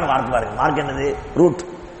இவ்வளவு அழகான வார்த்தை பாருங்க. மார்க்கம் என்னது? ரூட்.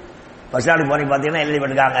 பஸ் ஸ்டாண்டுக்கு போனீங்க பார்த்தீங்கன்னா எழுதி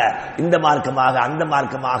போட்டுருக்காங்க இந்த மார்க்கமாக அந்த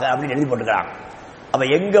மார்க்கமாக அப்படின்னு எழுதி போட்டுக்கிறாங்க. அப்ப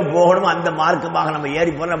எங்க போகணுமோ அந்த மார்க்கமாக நம்ம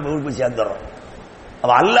ஏறி போன நம்ம ஊருக்கு சேர்ந்துடுறோம்.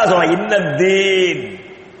 அப்ப அல்லாஹ் சொல்ல இன்ன தீன்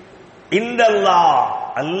இந்தல்லாஹ்,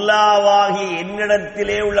 அல்லாஹ்வாகி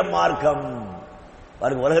என்னிடத்திலே உள்ள மார்க்கம்.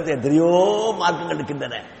 பாருங்க, உலகத்தில் எத்தனையோ மார்க்கங்கள்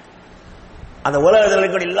இருக்கின்றன. அந்த உலகத்தில்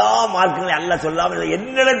இருக்கிற எல்லா மார்க்கங்களையும் அல்லாஹ் சொல்லாமல்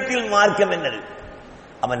என்னிடத்தில் மார்க்கம் என்னது?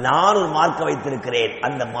 அப்ப நான் ஒரு மார்க்கம் வைத்திருக்கிறேன்,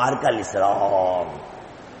 அந்த மார்க்கம் அல் இஸ்லாம்.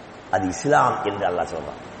 அது இஸ்லாம் என்று அல்லாஹ்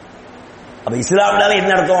சொல்றான். அப்ப இஸ்லாம்னால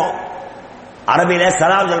என்ன அர்த்தம்? அரபியில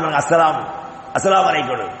சலாம் சொல்றாங்க, அஸ்ஸலாம், அஸ்ஸலாம்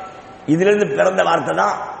அலைக்கும். இதிலிருந்து பிறந்த வார்த்தை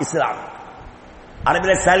தான் இஸ்லாம்.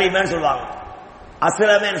 அரபியில சலீமன்னு சொல்லுவாங்க,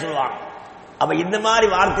 அஸ்ஸலாமேன்னு சொல்லுவாங்க. அப்ப இந்த மாதிரி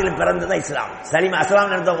வார்த்தையில் பிறந்ததான் இஸ்லாம். சலீம்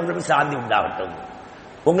அஸ்ஸலாம் அர்த்தம் உங்களுக்கு சாந்தி உண்டாகட்டும்,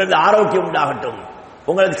 உங்களுக்கு ஆரோக்கியம் உண்டாகட்டும்,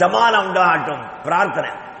 உங்களுக்கு சமாதானம் உண்டாகட்டும்,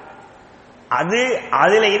 பிரார்த்தனை.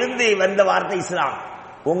 அதுல இருந்து வந்த வார்த்தை இஸ்லாம்.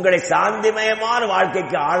 உங்களை சாந்திமயமான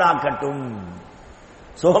வாழ்க்கைக்கு ஆளாக்கட்டும்,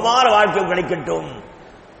 சுகமான வாழ்க்கை கிடைக்கட்டும்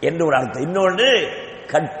என்று ஒரு அர்த்தம். இன்னொன்று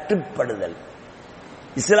கட்டுப்படுதல்.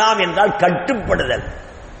 இஸ்லாம் என்றால் கட்டுப்படுதல்.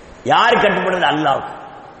 யார் கட்டுப்படுதல்? அல்லாஹ்.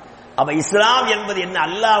 அப்ப இஸ்லாம் என்பது என்ன?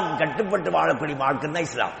 அல்லாஹ் கட்டுப்பட்டு வாழக்கூடிய மார்க்கம் தான்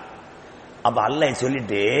இஸ்லாம். அப்ப அல்லாஹ்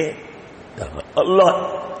சொல்லிட்டு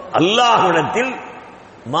அல்லாஹ்விடத்தில்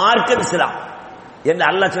மார்க்கம் இஸ்லாம் என்று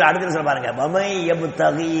அல்லாஹ் சொல்ல அடுத்து சொல்ல பாருங்க, வமை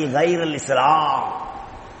யப்தகி கைரல் இஸ்லாம்.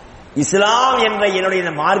 இஸ்லாம் என்ற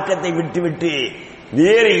என்னுடைய மார்க்கத்தை விட்டுவிட்டு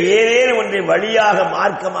வேறு ஏதேனும் ஒன்றை வழியாக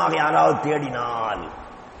மார்க்கமாக யாராவது தேடினால்,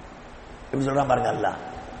 எப்படி சொல்றான் பாருங்க அல்லாஹ்.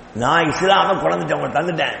 நான் இஸ்லாம குழந்துட்டேன், உங்களுக்கு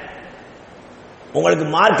தந்துட்டேன், உங்களுக்கு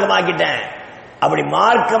மார்க்கமாக்கிட்டேன். அப்படி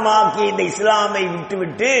மார்க்கமாக்கி இந்த இஸ்லாமை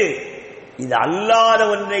விட்டுவிட்டு இது அல்லாத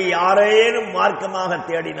ஒன்றை யாரேனும் மார்க்கமாக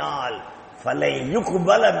தேடினால் ஃபலை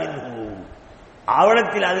யுக்பல மின்ஹு,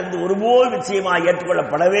 அவனத்தில் அதிலிருந்து ஒருபோது நிச்சயமாக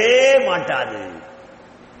ஏற்றுக்கொள்ளப்படவே மாட்டாது.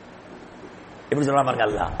 எப்படி சொல்றான் பாருங்க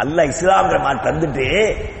அல்லாஹ். அல்லாஹ் இஸ்லாம்ங்கிற மாதிரி தந்துட்டு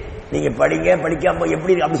நீங்க படிங்க படிக்காம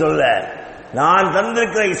எப்படி அப்படி சொல்லல. நான்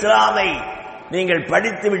தந்திருக்கிற இஸ்லாமை நீங்கள்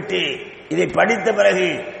படித்து விட்டு இதை படித்த பிறகு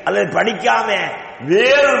அல்லது படிக்காம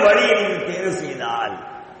வேறு வழியை நீங்கள் தேர்வு செய்தால்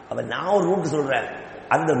அப்ப நான் ஒரு ரூட் சொல்றேன்,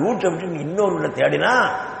 அந்த ரூட்டை விட்டு இன்னொரு ரூட்டை தேடினா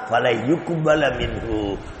பல யுக்குபல மின்ஹு,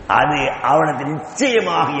 அது அவனுக்கு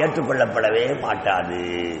நிச்சயமாக ஏற்றுக்கொள்ளப்படவே மாட்டாது.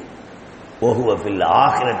 ஒஹுவ ஃபில்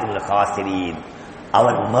ஆகிரத்தில் காசிரீன்,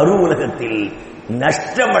 அவன் மறு உலகத்தில்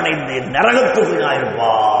நஷ்டமடைந்து நரகத்துக்குள்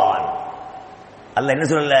இருப்பான். அல்ல என்ன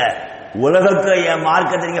சொல்லல, உலகத்துல என்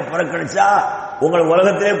மார்க்கத்தை நீங்க புறக்கணிச்சா உங்களை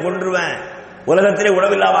உலகத்திலே கொன்றுவேன், உலகத்திலே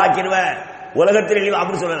உணவில்லாம ஆக்கிடுவேன், உலகத்திலே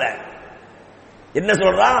அப்படி சொல்லல. என்ன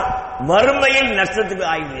சொல்றான், மறுமையில் நஷ்டத்துக்கு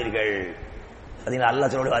ஆகிடுவீர்கள்.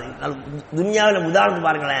 அல்லாஹ் சொல்ற துன்யாவில் உதாரணம்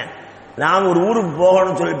பாருங்களேன். நாம் ஒரு ஊருக்கு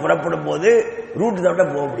போகணும்னு சொல்லி புறப்படும் போது ரூட்டு தவிர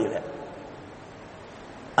போக முடியல.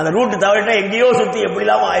 அந்த ரூட்டு தவிர எங்கேயோ சுத்தி எப்படி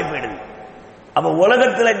இல்லாம ஆகி போயிடுது. அப்ப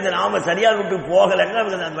உலகத்துல இந்த நாம சரியான ரூட்டுக்கு போகலன்னா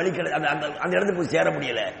வழி அந்த இடத்துக்கு போய் சேர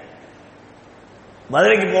முடியல.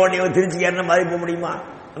 மதுரைக்கு போக வேண்டிய திருச்சி ஏறினா மதுரை போக முடியுமா?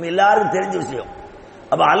 நம்ம எல்லாருக்கும் தெரிஞ்ச விஷயம்.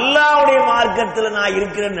 அப்ப அல்லாஹ்வுடைய மார்க்கத்தில் நான்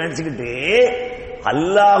இருக்கிறேன்னு நினைச்சுக்கிட்டு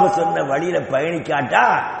அல்லாஹ் சொன்ன வழியில பயணிக்காட்டா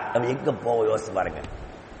நம்ம எங்க போக யோசிச்சு பாருங்க.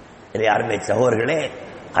 அருமை சகோதரர்களே,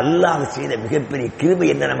 அல்லாஹ் செய்த மிகப்பெரிய கிருபை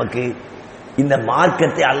என்ன நமக்கு? இந்த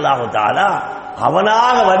மார்க்கத்தை அல்லாஹ் தஆலா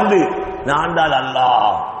அவனாக வந்து நான் தான்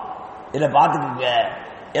அல்லாஹ், இதை பார்த்துக்குங்க,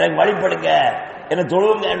 எனக்கு வழிபடுங்க, என்ன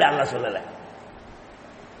தொழுவுங்க என்று அல்லாஹ் சொல்லல.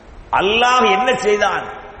 அல்லாஹ் என்ன செய்தான்,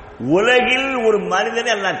 உலகில் ஒரு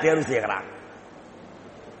மனிதனை அல்லாஹ் தேர்வு செய்கிறான்.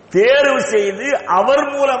 தேர்வு செய்து அவர்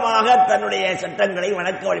மூலமாக தன்னுடைய சட்டங்களை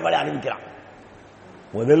வணக்க வழிபாடு அறிவிக்கிறான்.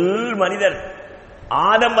 முதல் மனிதர்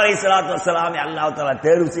ஆதம் அலைஹிஸ்ஸலாத்து வஸ்ஸலாமை அல்லாஹ் தஆலா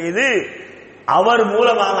தேர்வு செய்து அவர்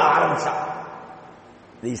மூலமாக ஆரம்பிச்சான்.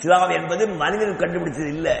 இஸ்லாம் என்பது மனிதன் கண்டுபிடிச்சது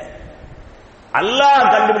இல்ல,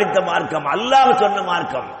 அல்லாஹ் கண்டுபிடித்த மார்க்கம், அல்லாஹ் சொன்ன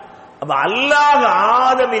மார்க்கம். அப்ப அல்லாஹ்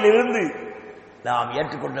ஆதமிலிருந்து நாம்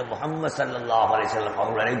ஏற்றுக்கொண்ட முஹம்மது ஸல்லல்லாஹு அலைஹி வஸல்லம்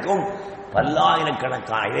அவர்கள் வரைக்கும்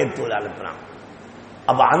பல்லாயிரக்கணக்கான இறைத்தூதர் அனுப்பினான்.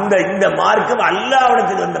 அப்ப இந்த மார்க்கம்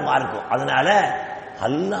அல்லாஹ்விடத்தில் வந்த மார்க்கம். அதனால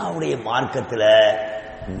அல்லாஹ்வுடைய மார்க்கத்துல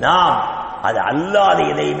நாம் அது அல்லாத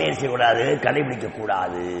எதையுமே செய்யக்கூடாது, கடைபிடிக்க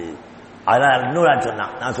கூடாது. அதனால இன்னொரு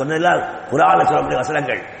சொன்னான், நான் சொன்னதுல குர்ஆன்ல சொல்லக்கூடிய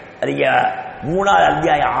வசனங்கள், நீங்க 3வது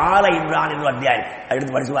அத்தியாயம் ஆல இம்ரான் என்ற அத்தியாயம்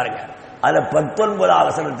எடுத்து படிச்சு பாருங்க. அதுல 19வது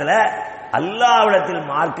வசனத்துல அல்லாஹ்விடத்தில்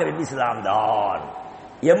மார்க்கம் இஸ்லாம் தான்.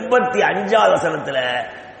 85வது வசனத்துல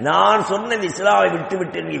நான் சொன்ன இஸ்லாமை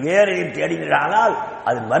விட்டுவிட்டு நீ வேற தேடினானால்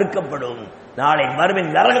அது மறுக்கப்படும், நாளை மறுமை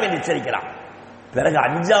நரகம் என்று எச்சரிக்கிறான். பிறகு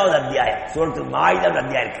 5வது அத்தியாயம் சூரத்துல் மாயிதா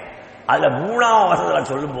அத்தியாயம் இருக்கு, அதுல 3வது வசனத்துல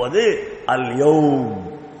சொல்லும் போது அல் யௌம்,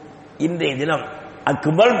 இன்றைய தினம்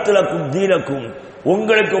அக்மல்து லக்கும் தீனக்கும்,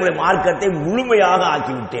 உங்களுக்கு உங்களுடைய மார்க்கத்தை முழுமையாக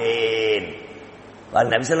ஆக்கிவிட்டேன்.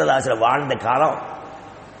 நபி ஸல்லல்லாஹு அலைஹி வஸல்லம் வாழ்ந்த காலம்,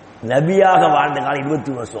 நபியாக வாழ்ந்த காலம்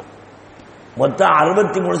 20 வருஷம், மொத்தம்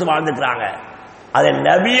 63 வருஷம் வாழ்ந்துக்கிறாங்க. அது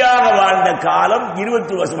நபியாக வாழ்ந்த காலம்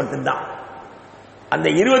 20 வருஷம் மட்டும்தான். அந்த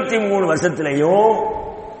 23 வருஷத்திலையும்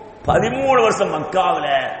 13 வருஷம் மக்காவில,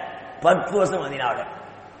 10 வருஷம் மதீனாவில.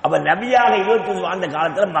 அப்ப நபியாக 20 வருஷம் வாழ்ந்த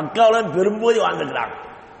காலத்துல மக்காவில பெரும்போது வாழ்ந்துக்கிறாங்க.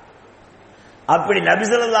 அப்படி நபி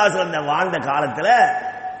ஸல்லல்லாஹு அலைஹி வஸல்லம் வாழ்ந்த காலத்துல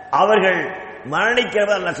அவர்கள்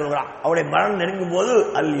மரணிக்கிறவர் அல்லாஹ் சொல்றான். அவருடைய மரணம் நெருங்கும் போது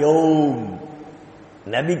அல் யௌம்,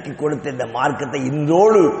 நபிக்கு கொடுத்த இந்த மார்க்கத்தை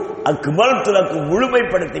இன்றோடு அக்மல்து லக்கும்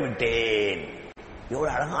முழுமைப்படுத்தி விட்டேன்.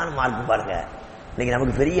 எவ்வளவு அழகான மார்க்கம் பாருங்க. இன்னைக்கு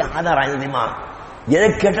நமக்கு பெரிய ஆதாரம் தெரியுமா? எதை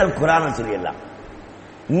கேட்டால் குர்ஆன் சொல்லிடலாம்.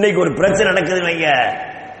 இன்னைக்கு ஒரு பிரச்சனை நடக்குது வைங்க,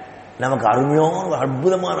 நமக்கு அருமையான ஒரு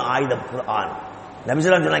அற்புதமான ஆயுதம் குர்ஆன். நபி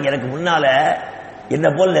ஸல்லல்லாஹு அலைஹி வஸல்லம் எனக்கு முன்னால என்ன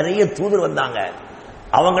போல நிறைய தூதர் வந்தாங்க,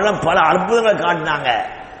 அவங்களும் பல அற்புதங்களை காட்டினாங்க.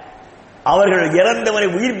 அவர்கள் இறந்தவரை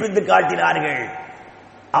உயிர்ப்பித்து காட்டினார்கள்,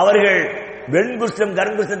 அவர்கள் வெண்குஷ்டம்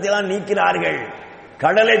கருங்குஷ்டத்தை எல்லாம் நீக்கினார்கள்,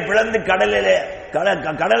 கடலை பிளந்து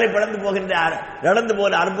கடலை பிளந்து போகின்ற நடந்து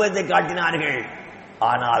போன அற்புதத்தை காட்டினார்கள்.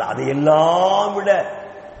 ஆனால் அதையெல்லாம் விட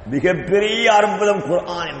மிகப்பெரிய அற்புதம்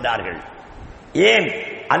குர்ஆன் என்றார்கள். ஏன்?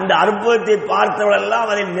 அந்த அற்புதத்தை பார்த்தவர்கள்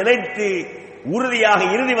எல்லாம் அதை நிலைத்து உறுதியாக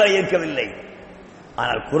இறுதி வரை இருக்கவில்லை.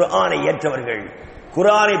 ஆனால் குர்ஆனை ஏற்றவர்கள்,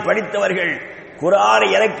 குர்ஆனை படித்தவர்கள், குர்ஆனை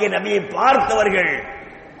இறக்கிய நபியை பார்த்தவர்கள்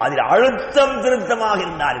அதில் அழுத்தம் திருத்தமாக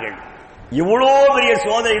இருந்தார்கள். இவ்வளோ பெரிய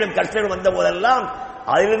சோதனைகளும் கஷ்டங்கள் வந்த போதெல்லாம்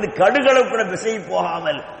அதிலிருந்து கடுகளவு கூட விசை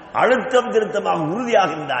போகாமல் அழுத்தம் திருத்தமாக உறுதியாக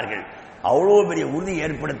இருந்தார்கள். அவ்வளோ பெரிய உறுதி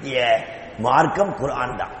ஏற்படுத்திய மார்க்கம்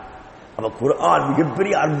குர்ஆன் தான். அப்ப குர்ஆன்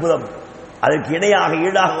மிகப்பெரிய அற்புதம். அதற்கு இணையாக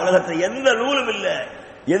ஈடாக உலகத்தில் எந்த நூலும் இல்லை,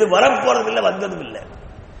 எது வரப்போறதும் இல்லை, வந்ததும் இல்லை.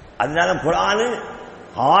 அதனால குர்ஆன்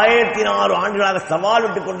 1400 ஆண்டுகளாக சவால்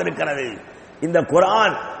விட்டுக் கொண்டிருக்கிறது. இந்த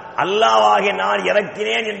குர்ஆன் அல்லாஹ்வாகிய நான்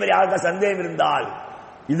இறக்கினேன் என்பதில் யாருக்கு சந்தேகம் இருந்தால்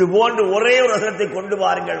இது போன்று ஒரே ஒரு வசனத்தை கொண்டு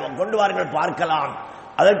வாருங்கள் பார்க்கலாம்.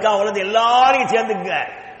 அதற்காக உலகத்தை எல்லாரையும் சேர்ந்துக்க,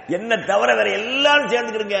 என்ன தவிர வேற எல்லாரும்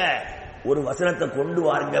சேர்ந்துக்கிறங்க, ஒரு வசனத்தை கொண்டு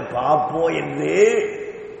வாருங்க பாப்போ என்று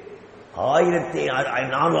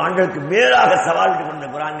 1400 ஆண்டுகளுக்கு மேலாக சவால் கொண்ட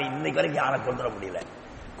குர்ஆனை இன்னைக்கு வரைக்கும் யாரை கொண்டு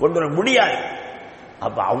வர முடியாது.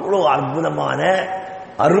 அப்ப அவ்வளவு அற்புதமான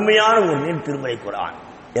அருமையான ஒரு நீர் திருமறை குர்ஆன்.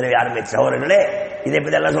 எனவே அருமை சகோதரர்களே, இதை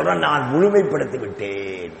பத்தி எல்லாம் சொல்றேன், நான் முழுமைப்படுத்தி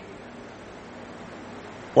விட்டேன்.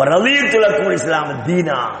 ரலீது லக்கும் இஸ்லாம்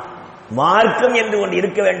தீனா, மார்க்கம் என்று ஒன்று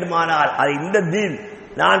இருக்க வேண்டுமானால் அது இந்த தீன்,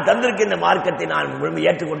 நான் தந்திருக்க இந்த மார்க்கத்தை நான் முழுமை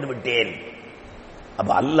ஏற்றுக்கொண்டு விட்டேன். அப்ப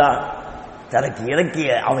அல்லாஹ் தனக்கு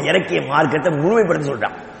அவன் இறக்கிய மார்க்கத்தை முழுமைப்படுத்தி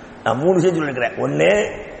சொல்றான். நான் 3 விஷயம் சொல்லிருக்கிறேன். ஒன்னு,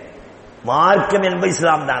 மார்க்கம் என்பது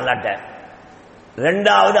இஸ்லாம் தான் அல்லாட்ட.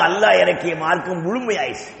 2வது, அல்லாஹ் இறக்கிய மார்க்கம்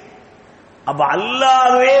முழுமையாயிடுச்சு. அப்ப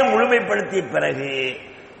அல்லாஹ்வே முழுமைப்படுத்திய பிறகு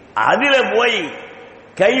அதுல போய்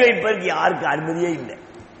கை வைப்பதற்கு யாருக்கு அனுமதியே இல்லை.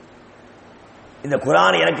 இந்த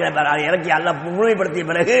குர்ஆனை இறக்கி அல்லாஹ் முழுமைப்படுத்திய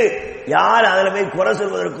பிறகு யார் அதுல போய் குறை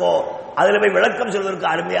சொல்வதற்கோ அதுல போய் விளக்கம் சொல்வதற்கோ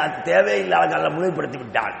அருமை தேவையில்லாத அல்லாஹ் முழுமைப்படுத்தி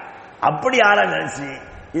விட்டான். அப்படி யாரா நினைச்சு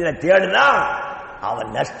இதுல தேடுனா அவன்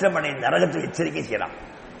நஷ்டமடை நரகத்தை எச்சரிக்கை செய்யறான்.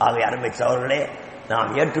 ஆகவே அருமை சகோதரர்களே, நாம்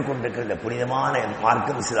ஏற்றுக்கொண்டிருக்கிற இந்த புனிதமான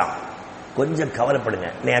மார்க்கம் இஸ்லாம். கொஞ்சம் கவலைப்படுங்க.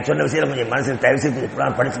 நான் சொன்ன விஷயம் கொஞ்சம் மனசில் தயவு செய்து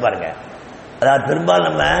படிச்சு பாருங்க. அதாவது பெரும்பாலும்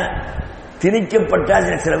நம்ம திணிக்கப்பட்ட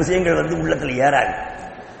சில விஷயங்கள் உள்ளத்துல ஏறாது,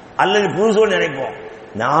 அல்லது புதுசோடு நினைப்போம்.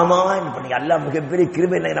 நாம பண்ணி அல்லாஹ் மிகப்பெரிய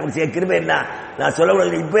கிருபை என்ன, நமக்கு செய்ய கிருபை என்ன நான்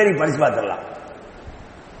சொல்லக்கூடாது. இப்ப நீங்க படிச்சு பார்த்துடலாம்.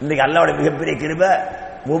 இன்னைக்கு அல்லாஹ்வுடைய மிகப்பெரிய கிருபை,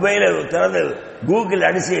 மொபைல திறந்து கூகுள்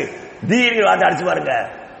அடிச்சு தீர்க்க வார்த்தை அடிச்சு பாருங்க,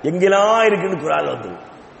 எங்கெல்லாம் இருக்குன்னு குர்ஆன்ல வந்து.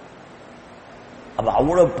 அப்ப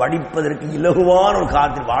அவ்வளவு படிப்பதற்கு இலகுவான ஒரு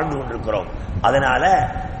காலத்தில் வாழ்ந்து கொண்டிருக்கிறோம். அதனால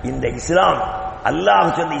இந்த இஸ்லாம்,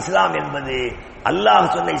 அல்லாஹ் சொன்ன இஸ்லாம் என்பது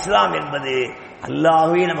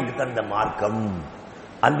அல்லாஹ்வே நமக்கு தந்த மார்க்கம்.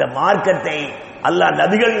 அந்த மார்க்கத்தை அல்லாஹ்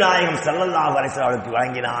நபிகள் நாயகம் ஸல்லல்லாஹு அலைஹி வஸல்லம்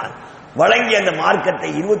வழங்கினார். வழங்கிய அந்த மார்க்கத்தை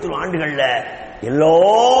 21 ஆண்டுகள்ல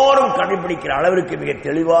எல்லோரும் கடைபிடிக்கிற அளவிற்கு மிக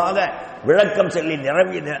தெளிவாக விளக்கம் சொல்லி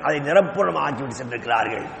அதை நிரப்புறமாக ஆக்கிவிட்டு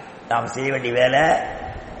சென்றிருக்கிறார்கள். நாம் செய்ய வேண்டிய வேலை,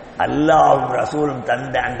 அல்லாஹ்வும் ரசூலும்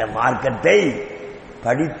தந்த அந்த மார்க்கத்தை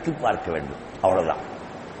படித்து பார்க்க வேண்டும். அவ்வளவுதான்.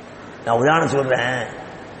 நான் உதாரணம் சொல்றேன்.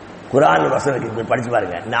 குர்ஆன் வசனம் படிச்சு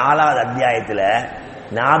பாருங்க. 4வது அத்தியாயத்தில்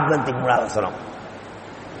 43வது வசனம்.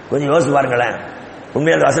 கொஞ்சம் யோசிச்சு பாருங்களேன்.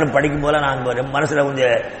 உண்மையான வசனம் படிக்கும் போல நான் மனசுல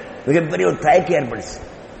கொஞ்சம் மிகப்பெரிய ஒரு தயக்கம் ஏற்படுச்சு.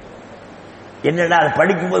 என்னன்னா அதை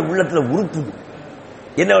படிக்கும்போது உள்ளத்துல உறுத்துது.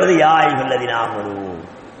 என்ன வருது? யா அய்யுஹல்லதீன ஆமனூ,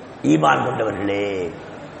 ஈமான் கொண்டவர்களே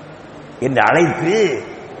என்று அழைத்து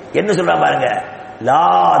என்ன சொல்றா பாருங்க, லா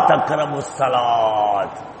தக்ரபுஸ்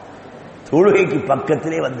ஸலாத், தொழுகைக்கு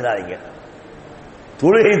பக்கத்திலே வந்துடாதீங்க,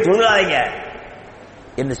 தொழுகை தொழுதாதீங்க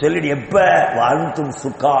என்று சொல்லிட்டு, எப்ப வஅன்தும்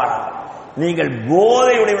சுக்காரா, நீங்கள்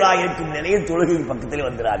போதையுடையவர்களாக இருக்கும் நிலையில் தொழுகைக்கு பக்கத்திலே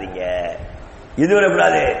வந்துடாதீங்க. இதுவரை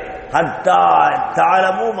கூடாது. ஹத்தா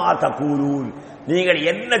தஅலமு மா தகூலூன், நீங்கள்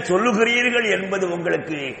என்ன சொல்லுகிறீர்கள் என்பது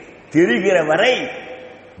உங்களுக்கு தெரிகிற வரை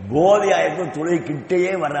போதையாயிருக்கும் தொழுகை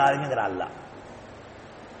கிட்டேயே வராதுங்கிற அல்லாஹ்.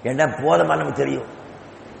 ஏன்னா போதமா நமக்கு தெரியும்.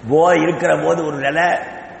 போதை இருக்கிற போது ஒரு நிலை,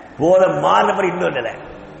 போதை மாறின மாதிரி இன்னொரு நிலை.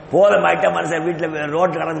 போதம் ஆயிட்டா மனுஷன் வீட்டில்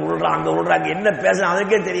ரோட்டில் கடந்து விழுறான், அங்க விழுறாங்க, என்ன பேசுறான்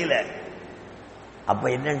அதுக்கே தெரியல. அப்ப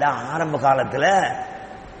என்னண்டா, ஆரம்ப காலத்துல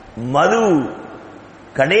மது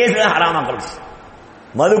கடைசியில ஹராமாக்கல்,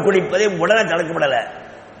 மது குடிப்பதை உடனே தடுக்கப்படல.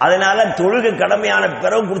 அதனால தொழுகை கடமையான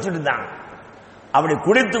பிறகு குடிச்சிட்டு இருந்தாங்க. அப்படி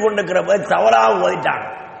குடித்து கொண்டிருக்கிற போது தவறாக ஓதிட்டாங்க.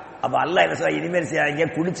 அப்ப அல்லாஹ் என்ன சொல்ற, இனிமேல் செய்யாதீங்க,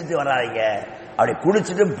 குடிச்சிட்டு வராதீங்க. அப்படி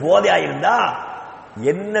குடிச்சிட்டு போதையா இருந்தா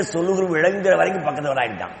என்ன சொல்லுகிற விளங்குற வரைக்கும் பக்கத்துல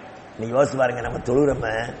வராயிட்டான். நீங்க யோசிச்சு பாருங்க, நம்ம தொழுகிறோம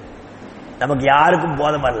நமக்கு யாருக்கும்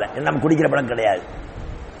போதம் வரல, நம்ம குடிக்கிற படம் கிடையாது.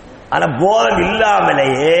 ஆனா போதம்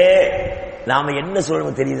இல்லாமலேயே நாம என்ன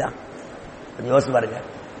சொல்லணும் தெரியுதா? யோசிச்சு பாருங்க.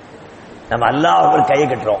 நம்ம அல்லாஹ்வுக்கு கையை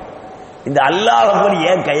கட்டுறோம். இந்த அல்லாஹ்வுக்கு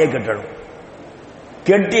ஏன் கையை கட்டணும்?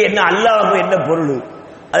 கெட்டி என்ன அல்லாஹ்வுக்கு என்ன பொருள்?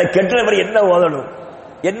 அதை கெட்டுற மாதிரி என்ன ஓதணும்,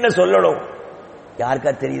 என்ன சொல்லணும்?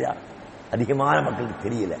 யாருக்கா தெரியுதா? அதிகமான மக்களுக்கு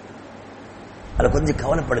தெரியல. அதை கொஞ்சம்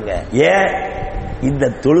கவலைப்படுங்க. ஏன் இந்த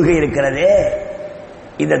தொழுகை இருக்கிறதே,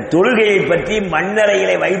 இந்த தொழுகையை பற்றி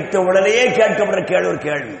மண்ணறையிலே வைத்த உடனே கேட்கப்படுற கேள்வி ஒரு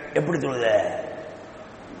கேள்வி, எப்படி தொழுத?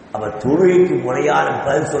 அவ தொழுகைக்கு முறையான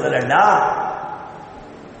பதில் சொல்லலன்னா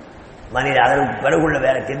மனித அதற்கு பிறகுள்ள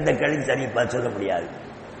வேற எந்த கேள்வியும் சரி பதில் சொல்ல முடியாது.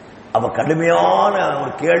 அவ கடுமையான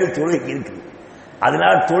ஒரு கேள்வி தொழுகைக்கு இருக்கு.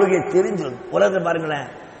 அதனால தொழுகை தெரிஞ்சு உலகத்தை பாருங்களேன்.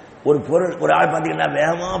 ஒரு பொருள், ஒரு ஆள் பார்த்தீங்கன்னா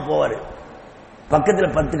வேகமா போவாரு, பக்கத்துல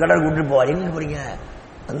 10 கடை கூட்டு போவார். எங்க போறீங்க?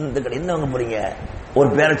 அந்த கடை. என்ன வாங்க போறீங்க? ஒரு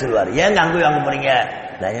பேரை சொல்லுவார். ஏங்க அங்க வாங்க போறீங்க?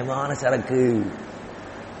 நயமான சரக்கு,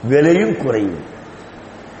 விலையும் குறையும்.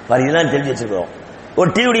 இதெல்லாம் தெரிஞ்சு வச்சிருக்கோம். ஒரு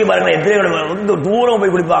டீ குடிக்க பாருங்க, எத்தனை தூரம்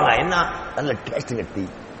போய் குடிப்பாங்க. என்ன நல்ல டேஸ்ட் டீ.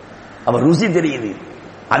 அப்ப ருசி தெரியுது,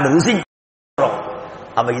 அந்த ருசி.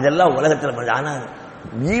 அப்ப இதெல்லாம் உலகத்துல. ஆனா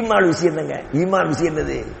ஈமான் ருசி என்னங்க? ஈமான் ருசி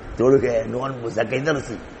என்னது? தொழுகை, நோன்பு, சக்கை, இந்த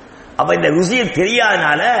ருசி. அப்ப இந்த ருசியை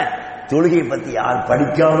தெரியாதனால தொழுகையை பத்தி யார்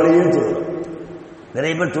படிக்காமலேயே தொழுகிறோம்.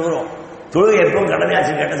 நிறைய பேர் தொழுகிறோம். தொழுகை எப்பவும்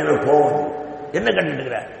கடமையாச்சு கேட்ட சில போகும். என்ன கட்டிட்டு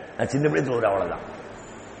இருக்கிற? நான் சின்ன பிள்ளை தொழுகிறேன், அவ்வளவுதான்.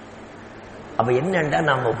 அப்ப என்னன்னா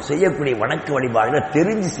நாம செய்யக்கூடிய வணக்க வழிபாடுகளை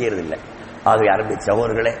தெரிஞ்சு செய்யறதில்லை. ஆகவே அருமை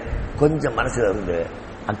சகோதரர்களே, கொஞ்சம் மனசுல இருந்து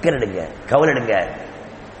அக்கறை எடுங்க, கவலை எடுங்க.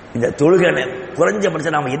 இந்த தொழுகை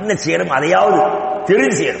குறைஞ்சபட்சம் நாம என்ன செய்யணும் அதையாவது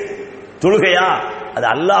தெரிஞ்சு செய்யணும். தொழுகையா அது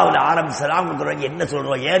அல்லாஹ்வுல ஆரம்பிச்சு சலாம் கொடுக்குறவங்க என்ன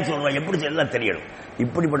சொல்றோம், ஏன் சொல்றோம், எப்படி சொல்லலாம் தெரியணும்.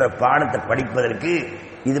 இப்படிப்பட்ட பாடத்தை படிப்பதற்கு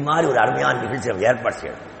இது மாதிரி ஒரு அருமையான நிகழ்ச்சி ஏற்பாடு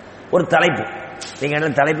செய்யணும். ஒரு தலைப்பு, நீங்க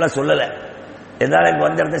என்ன தலைப்புலாம் சொல்லல, எதாவது எனக்கு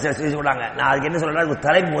வந்த இடத்துல சில சொல்றாங்க. நான் அதுக்கு என்ன சொல்றேன், ஒரு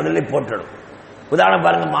தலைப்பு முதல்ல போட்டுடும். உதாரணம்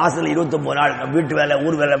பாருங்க, மாசத்துல 29 நாள் வீட்டு வேலை,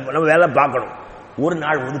 ஊர் வேலை, நம்ம வேலை பார்க்கணும். ஒரு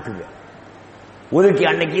நாள் ஒதுக்குங்க. ஒதுக்கி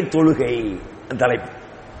அன்னைக்கு தொழுகை தலைப்பு.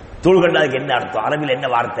 தொழுகை அதுக்கு என்ன அர்த்தம், அரபில் என்ன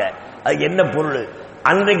வார்த்தை, அதுக்கு என்ன பொருள்,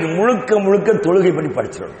 அன்றைக்கு முழுக்க முழுக்க தொழுகை பற்றி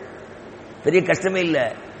படிச்சிடணும். பெரிய கஷ்டமே இல்லை.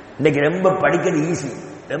 இன்னைக்கு ரொம்ப படிக்கிறது ஈஸி,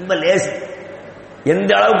 ரொம்ப லேசி.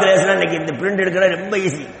 எந்த அளவுக்கு லேசுனா இன்னைக்கு இந்த பிரிண்ட் எடுக்கிற ரொம்ப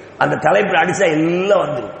ஈஸி. அந்த தலைப்பில் அடிச்சா எல்லாம்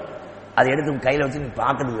வந்துடும். அதை எடுத்து கையில வச்சு நீங்க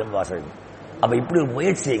பார்க்கறதுக்கு ரொம்ப வசதி. அப்ப இப்படி ஒரு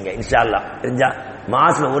முயற்சி செய்யுங்க. இன்ஷா அல்லாஹ் தெரிஞ்சா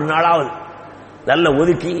மாசத்துல ஒரு நாளாவது நல்ல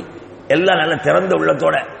ஒதுக்கி எல்லாம் நல்ல திறந்த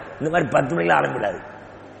உள்ளத்தோட இந்த மாதிரி 10 மணிக்கு ஆரம்பிடாது,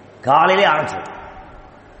 காலையிலே ஆரம்பிச்சோம்.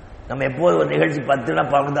 நம்ம எப்போது ஒரு நிகழ்ச்சி 10னா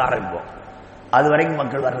 12 ஆரம்பிப்போம். அது வரைக்கும்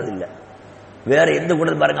மக்கள் வர்றதில்லை. வேற எந்த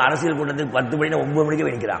கூட்டத்தில் பாருங்க, அரசியல் கூட்டத்துக்கு 10 மணினா 9 மணிக்கு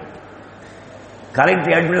வைக்கிறாங்க. கரெக்ட்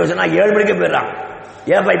 8 மணி வருஷம்னா 7 மணிக்கே போயிடுறாங்க.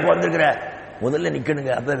 ஏப்பா இப்போ வந்திருக்கிற, முதல்ல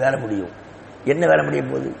நிக்கணுங்க, அப்ப வேலை முடியும். என்ன வேலை முடிய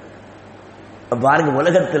போகுது பாருங்க.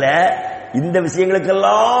 உலகத்துல இந்த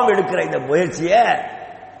விஷயங்களுக்கெல்லாம் எடுக்கிற இந்த முயற்சியை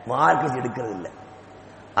மார்க்கெட் எடுக்கிறது இல்லை.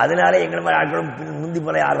 அதனால எங்களை மாதிரி ஆட்களும் முந்தி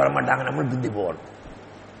போல யாரும் வரமாட்டாங்க, நம்மளும் பிந்தி போகணும்.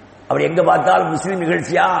 அப்படி எங்க பார்த்தாலும் முஸ்லீம்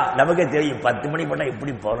நிகழ்ச்சியா நமக்கே தெரியும். 10 மணி பண்ணா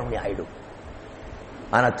எப்படி பௌர்ணமி ஆயிடும்.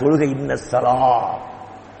 ஆனா தொழுகை இன்ன சலா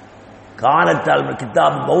காலத்தால்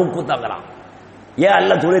கிதாபு பவுக்கு தாங்கிறான். ஏன்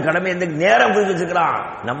அல்ல தொழுகை கடமை எந்த நேரம் குறித்து வச்சுக்கிறான்.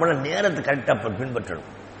 நம்மள நேரத்தை கரெக்டா பின்பற்றணும்.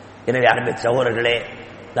 எனவே அன்பு சகோதரர்களே,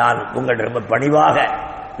 நான் உங்கள்கிட்ட ரொம்ப பணிவாக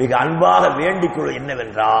மிக அன்பாக வேண்டிக் கொள்வது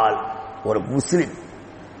என்னவென்றால், ஒரு முஸ்லிம்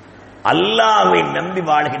அல்லாஹ்வை நம்பி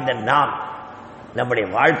வாழ்கின்ற நாம் நம்முடைய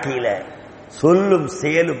வாழ்க்கையில சொல்லும்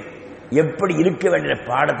செயலும் எப்படி இருக்க வேண்டிய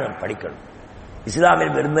பாடத்தை படிக்கணும்.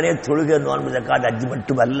 இஸ்லாமில் வெறுமனே தொழுகை, நோன்பு, ஜக்காத், ஹஜ்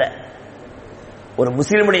மட்டுமல்ல, ஒரு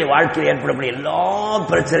முஸ்லிமுடைய வாழ்க்கையில் ஏற்படக்கூடிய எல்லா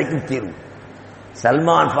பிரச்சனைக்கும் தீர்வு.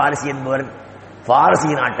 சல்மான் பாரிசி என்பவர்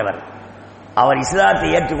பாரசீக நாட்டவர். அவர் இஸ்லாத்தை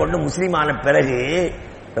ஏற்றுக்கொண்டு முஸ்லீமான பிறகு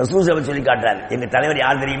ரசூல் ஸல்லல்லாஹு சொல்லி காட்டுறார். எங்க தலைவர்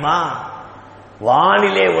யார் தெரியுமா?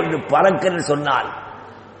 வானிலே ஒன்று பறக்கிறது சொன்னால்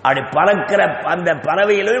அப்படி பறக்கிற அந்த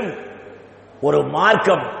பறவையிலும் ஒரு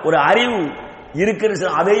மார்க்கம், ஒரு அறிவு இருக்கிறது,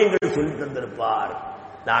 அதை எங்களுக்கு சொல்லி தந்திருப்பார்.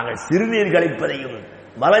 நாங்கள் சிறுநீர் கழிப்பதையும்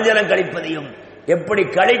மலஜலம் கழிப்பதையும் எப்படி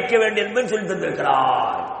கழிக்க வேண்டும் என்பதை சொல்லி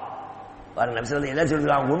தந்திருக்கிறார். பாருங்க, எல்லாம்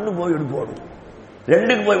சொல்லிருக்காங்க. ஒண்ணு போய் போகணும்,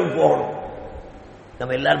 2க்கு போய் போகணும்.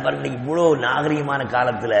 நம்ம எல்லாரும் பாருங்க, இவ்வளவு நாகரிகமான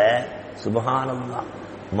காலத்துல சுபஹானல்லாஹ்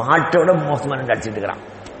மாட்டோட மோசமான அடிச்சுட்டு இருக்கிறான்.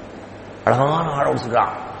 அழகான ஆட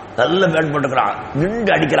உடிச்சுக்கிறான், நல்ல பேட் போட்டுக்கிறான்,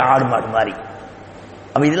 நின்று அடிக்கிறான் ஆடு மாடு மாதிரி.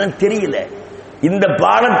 அப்ப இதெல்லாம் தெரியல. இந்த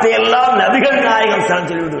பாடத்தை எல்லாம் நபிகள் நாயகம்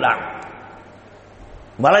சொல்லி விடுகிறான்.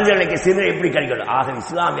 மலஞ்சலுக்கு சிறு எப்படி கிடைக்கணும். ஆக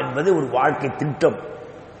இஸ்லாம் என்பது ஒரு வாழ்க்கை திட்டம்,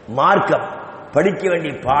 மார்க்கம், படிக்க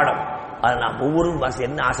வேண்டிய பாடம். அதை நாம் ஒவ்வொருவரும்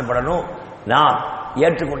என்ன ஆசைப்படணும், நாம்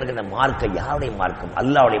ஏற்றுக்கொண்டிருக்கிற மார்க்கம் யாருடைய மார்க்கம்?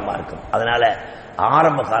 அல்லாஹ்வுடைய மார்க்கம். அதனால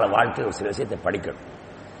ஆரம்ப கால வாழ்க்கை ஒரு சில விஷயத்தை படிக்கணும்.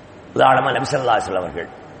 உதாரணமா நபி ஸல்லல்லாஹு அலைஹி வஸல்லம் அவர்கள்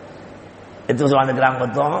எத்தனை வருஷம் வாழ்ந்துக்கிறாங்க?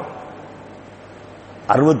 மொத்தம்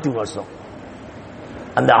 63 வருஷம்.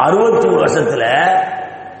 அந்த 63 வருஷத்துல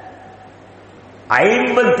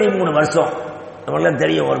 53 வருஷம் நம்மளுக்கு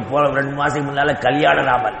தெரியும். ஒரு 2 மாசத்துக்கு முன்னால கல்யாண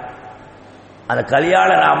ராமல். அந்த கல்யாண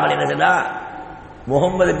ராமல் என்ன சொன்னா,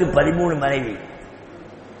 முகம்மதுக்கு 13 மனைவி.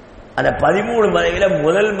 அந்த 13 மனைவியில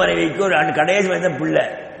முதல் மனைவிக்கு ஒரு கடைசி வந்த பிள்ளை.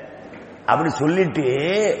 அப்படி சொல்லிட்டு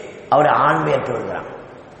அவர் ஆண்மையற்று வருகிறான்.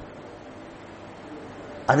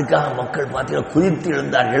 அதுக்காக மக்கள் பார்த்தீங்கன்னா குதித்து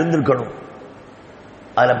எழுந்திருக்கணும்.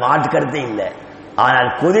 அதுல மாற்று கருத்தே இல்லை. ஆனால்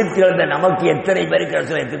குதித்து எழுந்த நமக்கு எத்தனை பேருக்கு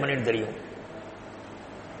எத்தனை மணின்னு தெரியும்?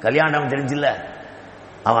 கல்யாணம் தெரிஞ்சில்ல,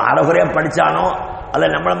 அவன் அறகுறையா படிச்சானோ அல்ல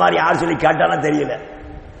நம்மள மாதிரி யார் சொல்லி கேட்டானோ தெரியல.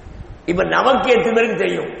 இப்ப நமக்கு எத்தனை பேருக்கு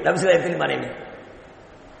தெரியும்? நபிசுல்லா எத்தனை மனைவி,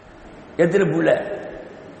 எத்தனை புள்ள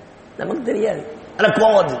நமக்கு தெரியாது. அல்ல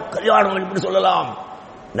கோவது கல்யாணம் இப்படி சொல்லலாம்,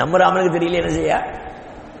 நம்ம ராமனுக்கு தெரியல. என்ன செய்ய?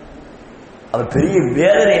 அவர் பெரிய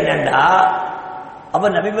வேதனை என்னண்டா, அப்ப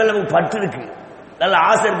நபி மேல நமக்கு பற்று இருக்கு, நல்ல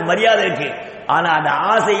ஆசை இருக்கு, மரியாதை இருக்கு. ஆனா அந்த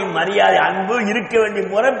ஆசையும் மரியாதை அன்பு இருக்க வேண்டிய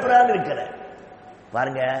முறைப்படாது இருக்கிற.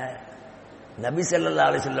 பாருங்க, நபி ஸல்லல்லாஹு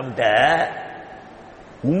அலைஹி வஸல்லம்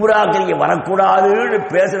உம்ராக்கு நீங்க வரக்கூடாதுன்னு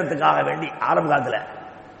பேசுறதுக்காக வேண்டி ஆரம்ப காலத்துல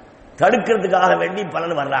தடுக்கிறதுக்காக வேண்டி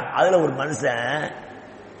பலர் வர்றாங்க. அதுல ஒரு மனுஷன்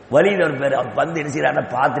வலியில் ஒரு பேர் வந்து என்ன செய்யறாரு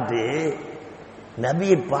பார்த்துட்டு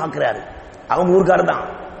நபியை பார்க்கிறாரு. அவங்க ஊருக்காரர் தான்,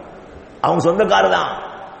 அவங்க சொந்தக்காரர் தான்.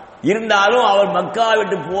 இருந்தாலும் அவர் மக்கா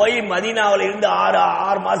விட்டு போய் மதீனாவில் இருந்து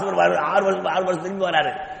ஆறு மாசம் 6 வருஷம் திரும்பி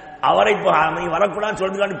வராரு. அவரை வரக்கூடாதுன்னு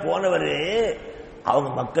சொல்றதுக்காண்டி போனவர் அவங்க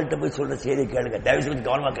மக்கள்கிட்ட போய் சொல்ற செய்தியை கேளுங்க, தயவு செஞ்சு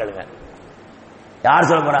கவனமா கேளுங்க. யார்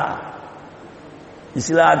சொல்ல போறா?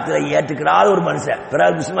 இஸ்லாத்துல ஏற்றுக்கிறாத ஒரு மனுஷன்,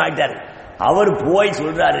 பிறகு முஸ்லிம் ஆயிட்டாரு. அவர் போய்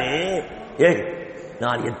சொல்றாரு,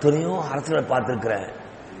 நான் எத்தனையோ அரசுகளை பார்த்திருக்கிறேன்,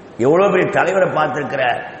 எவ்வளவு பெரிய தலைவரை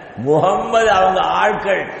பார்த்திருக்கிறேன், முகம்மது அவங்க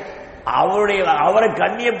ஆட்கள் அவரை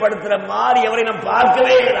கண்ணியப்படுத்துற மாதிரி எவரை நான்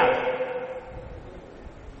பார்க்கவே இல்லை.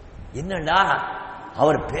 என்னண்டா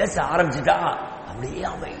அவர் பேச ஆரம்பிச்சுட்டா அப்படியே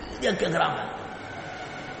அமைதியா கேட்கிறாங்க,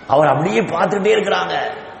 அவர் அப்படியே பார்த்துட்டே இருக்கிறாங்க.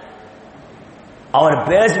 அவர்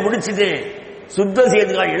பேசி முடிச்சுட்டு சுத்தம்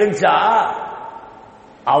செய்யறதுக்காக எழுந்தா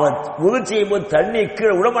அவர் உதவி செய்யும் போது தண்ணி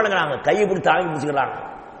கீழே விடமாட்டேங்கிறாங்க, கையை பிடிச்சி தாங்கி பிடிச்சுக்கிறாங்க.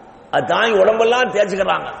 அது தாங்கி உடம்பெல்லாம்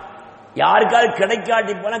தேய்ச்சிக்கிறாங்க. யாருக்காவது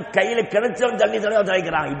கிடைக்காட்டி போனா கையில கிடைச்சவன் தண்ணி தடவை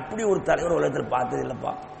தழைக்கிறாங்க. இப்படி ஒரு தலைவர் உலகத்தில் பார்த்தது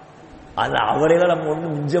இல்லப்பா. அதுல அவரையெல்லாம் நம்ம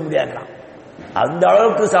ஒண்ணும் மிஞ்ச முடியாதுலாம். அந்த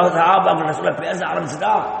அளவுக்கு சஹாபாக்கள் சொல்ல பேச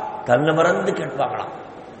ஆரம்பிச்சுட்டா தன்னை மறந்து கேட்பாங்களாம்.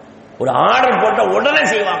 ஒரு ஆர்டர் போட்ட உடனே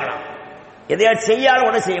செய்வாங்களாம், எதையா செய்யாலும்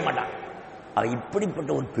உடனே செய்ய மாட்டாங்க. இப்படிப்பட்ட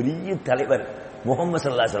ஒரு பெரிய தலைவர் முகமது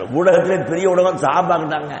ஸல்லல்லாஹு அலைஹி வஸல்லம். ஊடகத்திலே பெரிய ஊடகம்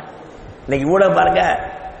சஹாபாக்கள். இன்னைக்கு ஊடகம் பாருங்க,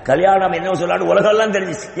 கல்யாணம் என்ன சொல்லலாம் உலகம் எல்லாம்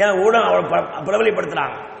தெரிஞ்சிச்சு. ஏன் ஊடகம் அவரை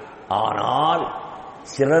பிரபலப்படுத்துறாங்க. ஆனால்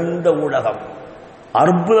சிறந்த ஊடகம்,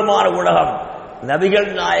 அற்புதமான ஊடகம் நபிகள்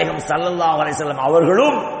நாயகம் ஸல்லல்லாஹு அலைஹி வஸல்லம்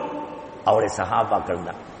அவர்களும் அவருடைய சஹாபாக்கள்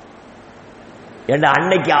தான். ஏன்னா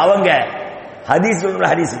அன்னைக்கு அவங்க ஹதீஸ்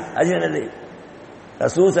என்னது?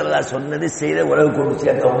 ரசூல் ஸல்லல்லாஹு சொன்னது செய்த உலக கொண்டு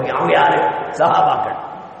சேர்த்தவங்க. அவங்க யாரு? சஹாபாக்கள்.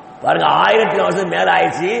 பாருங்க, 1000 வருஷம் மேல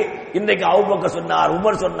ஆயிடுச்சு. இன்றைக்கு அபூபக்கர் சொன்னார்,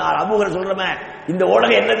 உமர் சொன்னார், அபூபக்கர் சொல்றமே, இந்த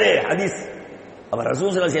ஊடகம் என்னது? ஹதீஸ். அவர்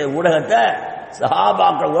ரசூல் ஸல்லல்லாஹு செய்த ஊடகத்தை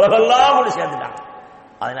சஹாபாக்கள் உலகெல்லாம் கூட சேர்த்துட்டாங்க.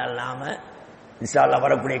 அதனால நாம இன்ஷா அல்லாஹ்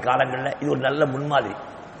வரக்கூடிய காலங்களில் இது ஒரு நல்ல முன்மாதிரி.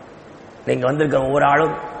 நீங்க வந்திருக்க ஒவ்வொரு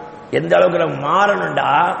ஆளும் எந்த அளவுக்கு நம்ம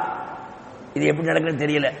மாறணும்டா, இது எப்படி நடக்குன்னு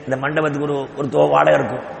தெரியல. இந்த மண்டபத்துக்கு ஒரு வாடகை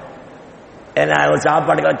இருக்கும், ஏன்னா ஒரு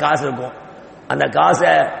சாப்பாட்டுக்காக காசு இருக்கும். அந்த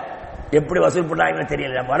காசை எப்படி வசூல் பண்ணாங்கன்னு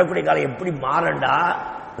தெரியல. நம்ம வரக்கூடிய காலம் எப்படி மாறண்டா,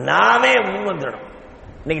 நாமே முன் வந்துடணும்.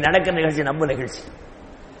 இன்னைக்கு நடக்கிற நிகழ்ச்சி நம்ம நிகழ்ச்சி.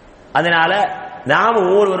 அதனால நாம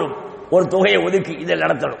ஒவ்வொருவரும் ஒரு தொகையை ஒதுக்கி இதை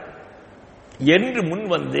நடத்தணும் என்று முன்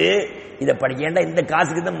வந்து இதை படிக்க. இந்த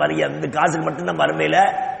காசுக்கு தான் மரியாதை, இந்த காசுக்கு மட்டும்தான் மறுமையில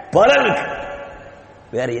பலன் இருக்கு,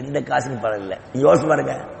 வேற எந்த காசுக்கும் பலன் இல்லை. யோசிச்சு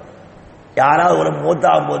பாருங்க, யாராவது ஒரு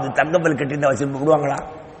மூத்தாகும் போது தங்கப்பல் கட்டி வச்சு விடுவாங்களா?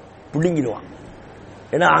 பிடுங்கிடுவான்.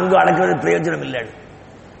 ஏன்னா அங்கு அடக்கிறது பிரயோஜனம் இல்லைன்னு.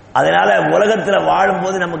 அதனால உலகத்தில் வாழும்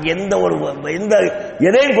போது நமக்கு எந்த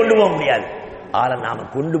எதையும் கொண்டு போக முடியாது. ஆனா நாம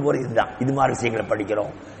கொண்டு போறது இதுதான். இது மாதிரி விஷயங்களை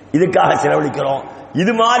படிக்கிறோம், இதுக்காக செலவழிக்கிறோம்.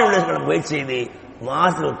 இது மாதிரி உள்ள முயற்சி செய்து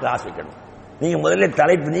மாசத்துல ஒரு கிளாஸ் வைக்கணும். நீங்க முதல்ல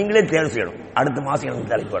தலைப்பு நீங்களே தேர்வு செய்யணும். அடுத்த மாசம்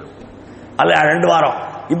எனக்கு தலைப்பு வேணும், அல்ல 2 வாரம்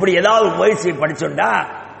இப்படி ஏதாவது முயற்சியை படிச்சோண்டா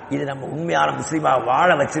இது நம்ம உண்மையான முஸ்லீமா வாழ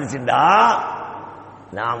வச்சிருச்சுண்டா,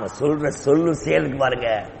 நாம சொல்லு செயலுக்கு பாருங்க,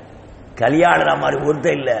 கல்யாணம் மாதிரி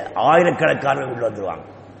ஒருத்தர் இல்ல, ஆயிரக்கணக்கான உள்ள வந்துருவாங்க.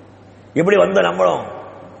 எப்படி வந்தோம் நம்மளும்?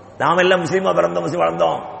 நாம எல்லாம் முஸ்லீமா பிறந்தோம், முஸ்லீம்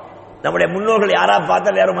வளர்ந்தோம். நம்முடைய முன்னோர்கள் யாராவது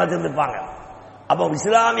பார்த்தா வேற மாதிரி இருந்திருப்பாங்க. அப்ப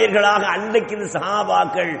இஸ்லாமியர்களாக அன்றைக்கு இந்த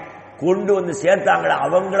சஹாபாக்கள் கொண்டு வந்து சேர்த்தாங்களா,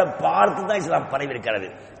 அவங்கள பார்த்து தான் இஸ்லாம் பரவி இருக்கிறது.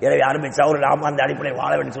 எனவே ஆரம்பிச்ச அவர் நாம அந்த அடிப்படை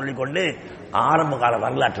வாழ வேண்டும் சொல்லிக் கொண்டு ஆரம்ப கால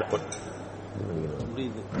வரலாற்று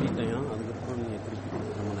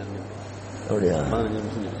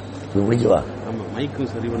முடிக்கவா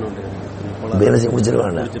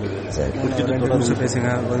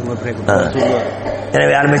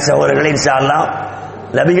எனவே ஆரம்பிச்ச அவர்களை இன்ஷா அல்லாஹ்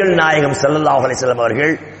நபிகள் நாயகம் ஸல்லல்லாஹு அலைஹி வஸல்லம்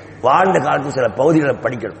அவர்கள் வாழ்ந்த காலத்தில் சில பகுதிகளை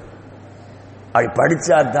படிக்கணும். அப்படி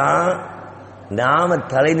படிச்சாதான் நாம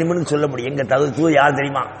தலை நிமிர்ந்து சொல்ல முடியும். எங்க தூது யார்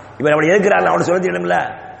தெரியுமா? இப்ப அப்படி இருக்கிறாங்க, அவனை சொல்ல தெரியணும்ல.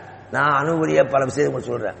 நான் அனுபவிய பல விஷயத்தை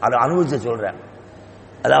சொல்றேன், அதை அனுபவிச்ச சொல்றேன்.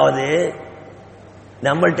 அதாவது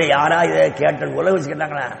நம்மள்கிட்ட யாரா இதை கேட்ட உலக வச்சு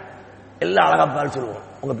கேட்டாங்களா, எல்லாம் அழகா பாரு சொல்லுவோம்.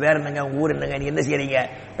 உங்க பேர் என்னங்க, உங்க ஊர் என்னங்க, நீங்க என்ன செய்யறீங்க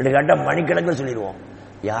ரெண்டு கேட்டா மணிக்கணக்கு சொல்லிடுவோம்.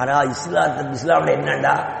 யாரா இஸ்லாம்ல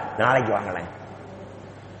என்னண்டா நாளைக்கு வாங்கினேன்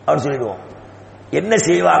அப்படின்னு சொல்லிடுவோம். என்ன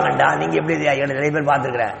செய்வாங்கண்டா, நீங்க எப்படி நிறைய பேர்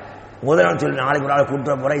பார்த்துருக்கிறேன், முதல் நாள் சொல்லி நாளைக்கு ஒரு நாள்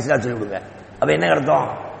கூட்டு போற இஸ்லாம் சொல்லி கொடுங்க. அப்ப என்ன அர்த்தம்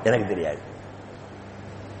எனக்கு தெரியாது.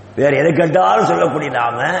 வேற எதை கேட்டாலும் சொல்லக்கூடிய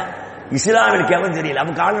நாம இஸ்லாமிற்கு எவன் தெரியல,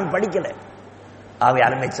 அப்ப காரணம் படிக்கல. அவை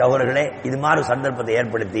அருமை சகோதரர்களே, இது மாதிரி சந்தர்ப்பத்தை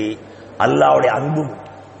ஏற்படுத்தி அல்லாஹ்வுடைய அன்பும்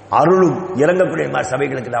அருளும் இறங்கக்கூடிய மாதிரி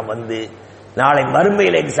சபைகளுக்கு நாம் வந்து நாளை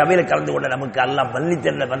மறுமையிலே சபையில் கலந்து கொண்ட நமக்கு அல்லாஹ்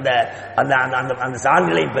மன்னித்தல்ல வந்த அந்த அந்த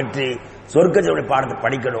சான்றிலை பெற்று சொர்க்கத்தினுடைய பாடத்தை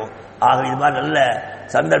படிக்கணும். ஆக இது மாதிரி நல்ல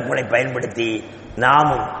சந்தர்ப்பங்களை பயன்படுத்தி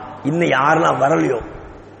நாமும் இன்னும் யாரெல்லாம் வரலையோ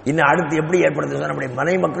இன்னும் அடுத்து எப்படி ஏற்படுத்த நம்முடைய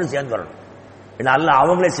மனை மக்களும் சேர்ந்து வரணும். அல்லாஹ்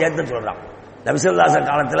அவங்களே சேர்த்து சொல்றான். நபி ஸல்லல்லாஹு அலைஹி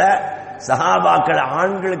வஸல்லம் காலத்துல சஹாபாக்கள்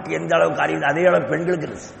ஆண்களுக்கு எந்த அளவுக்கு அறிவு அதே அளவு பெண்களுக்கு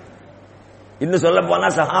இருந்துச்சு. இன்னும் சொல்ல போனா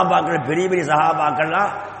சஹாபாக்கள் பெரிய பெரிய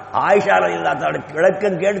சஹாபாக்கள்லாம் ஆயிஷா ரலியல்லாஹு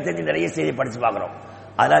விளக்கம் கேட்டு தெரிஞ்சு நிறைய செய்தி படிச்சு பார்க்கிறோம்.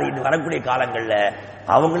 அதனால இது வரக்கூடிய காலங்களில்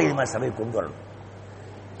அவங்களும் இது மாதிரி சபையை கொண்டு வரணும்.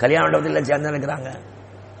 கல்யாண மண்டபத்தில் சேர்ந்து இருக்கிறாங்க,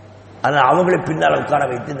 அதனால அவங்களை பின்னால் உட்கார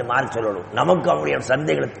வைத்து இந்த மாதிரி சொல்லணும். நமக்கு அவங்களுடைய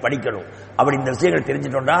சந்தைகளை படிக்கணும். அப்படி இந்த விஷயங்களை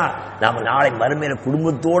தெரிஞ்சிட்டோம்னா நாம நாளை மறுமையில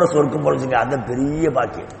குடும்பத்தோட சொர்க்கம் போறதுங்க அது பெரிய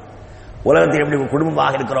பாக்கியம். உலகத்தில் எப்படி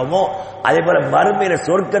குடும்பமாக இருக்கிறோமோ அதே போல மறுமையில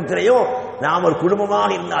சொர்க்கத்திலையும் நாம் ஒரு குடும்பமாக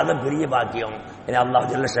இருந்தால் அது பெரிய பாக்கியம். அல்லாஹ்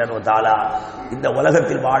ஜல்ல ஷஅனஹு வ தஆலா இந்த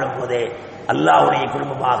உலகத்தில் வாழும் போதே அல்லாஹ்வுடைய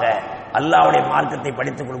குடும்பமாக அல்லாஹ்வுடைய மார்க்கத்தை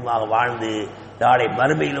படித்த குடும்பமாக வாழ்ந்து நாளை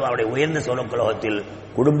மறுமையிலும் அவருடைய உயர்ந்த சொர்க்கலோகத்தில்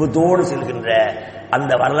குடும்பத்தோடு செல்கின்ற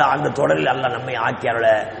அந்த அந்த தொடரில் அல்லாஹ் நம்மை ஆக்கியாள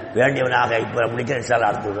வேண்டியவனாக இப்ப முடிக்கிற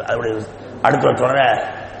அடுத்த தொடர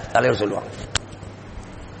தலைவர் சொல்லுவாங்க.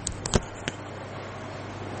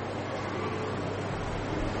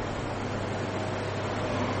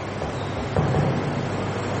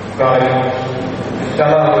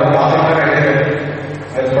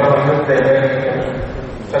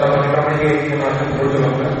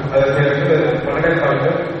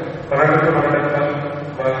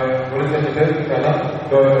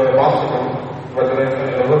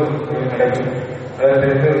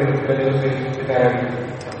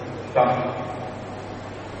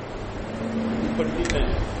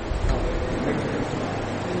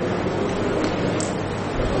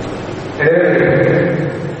 Today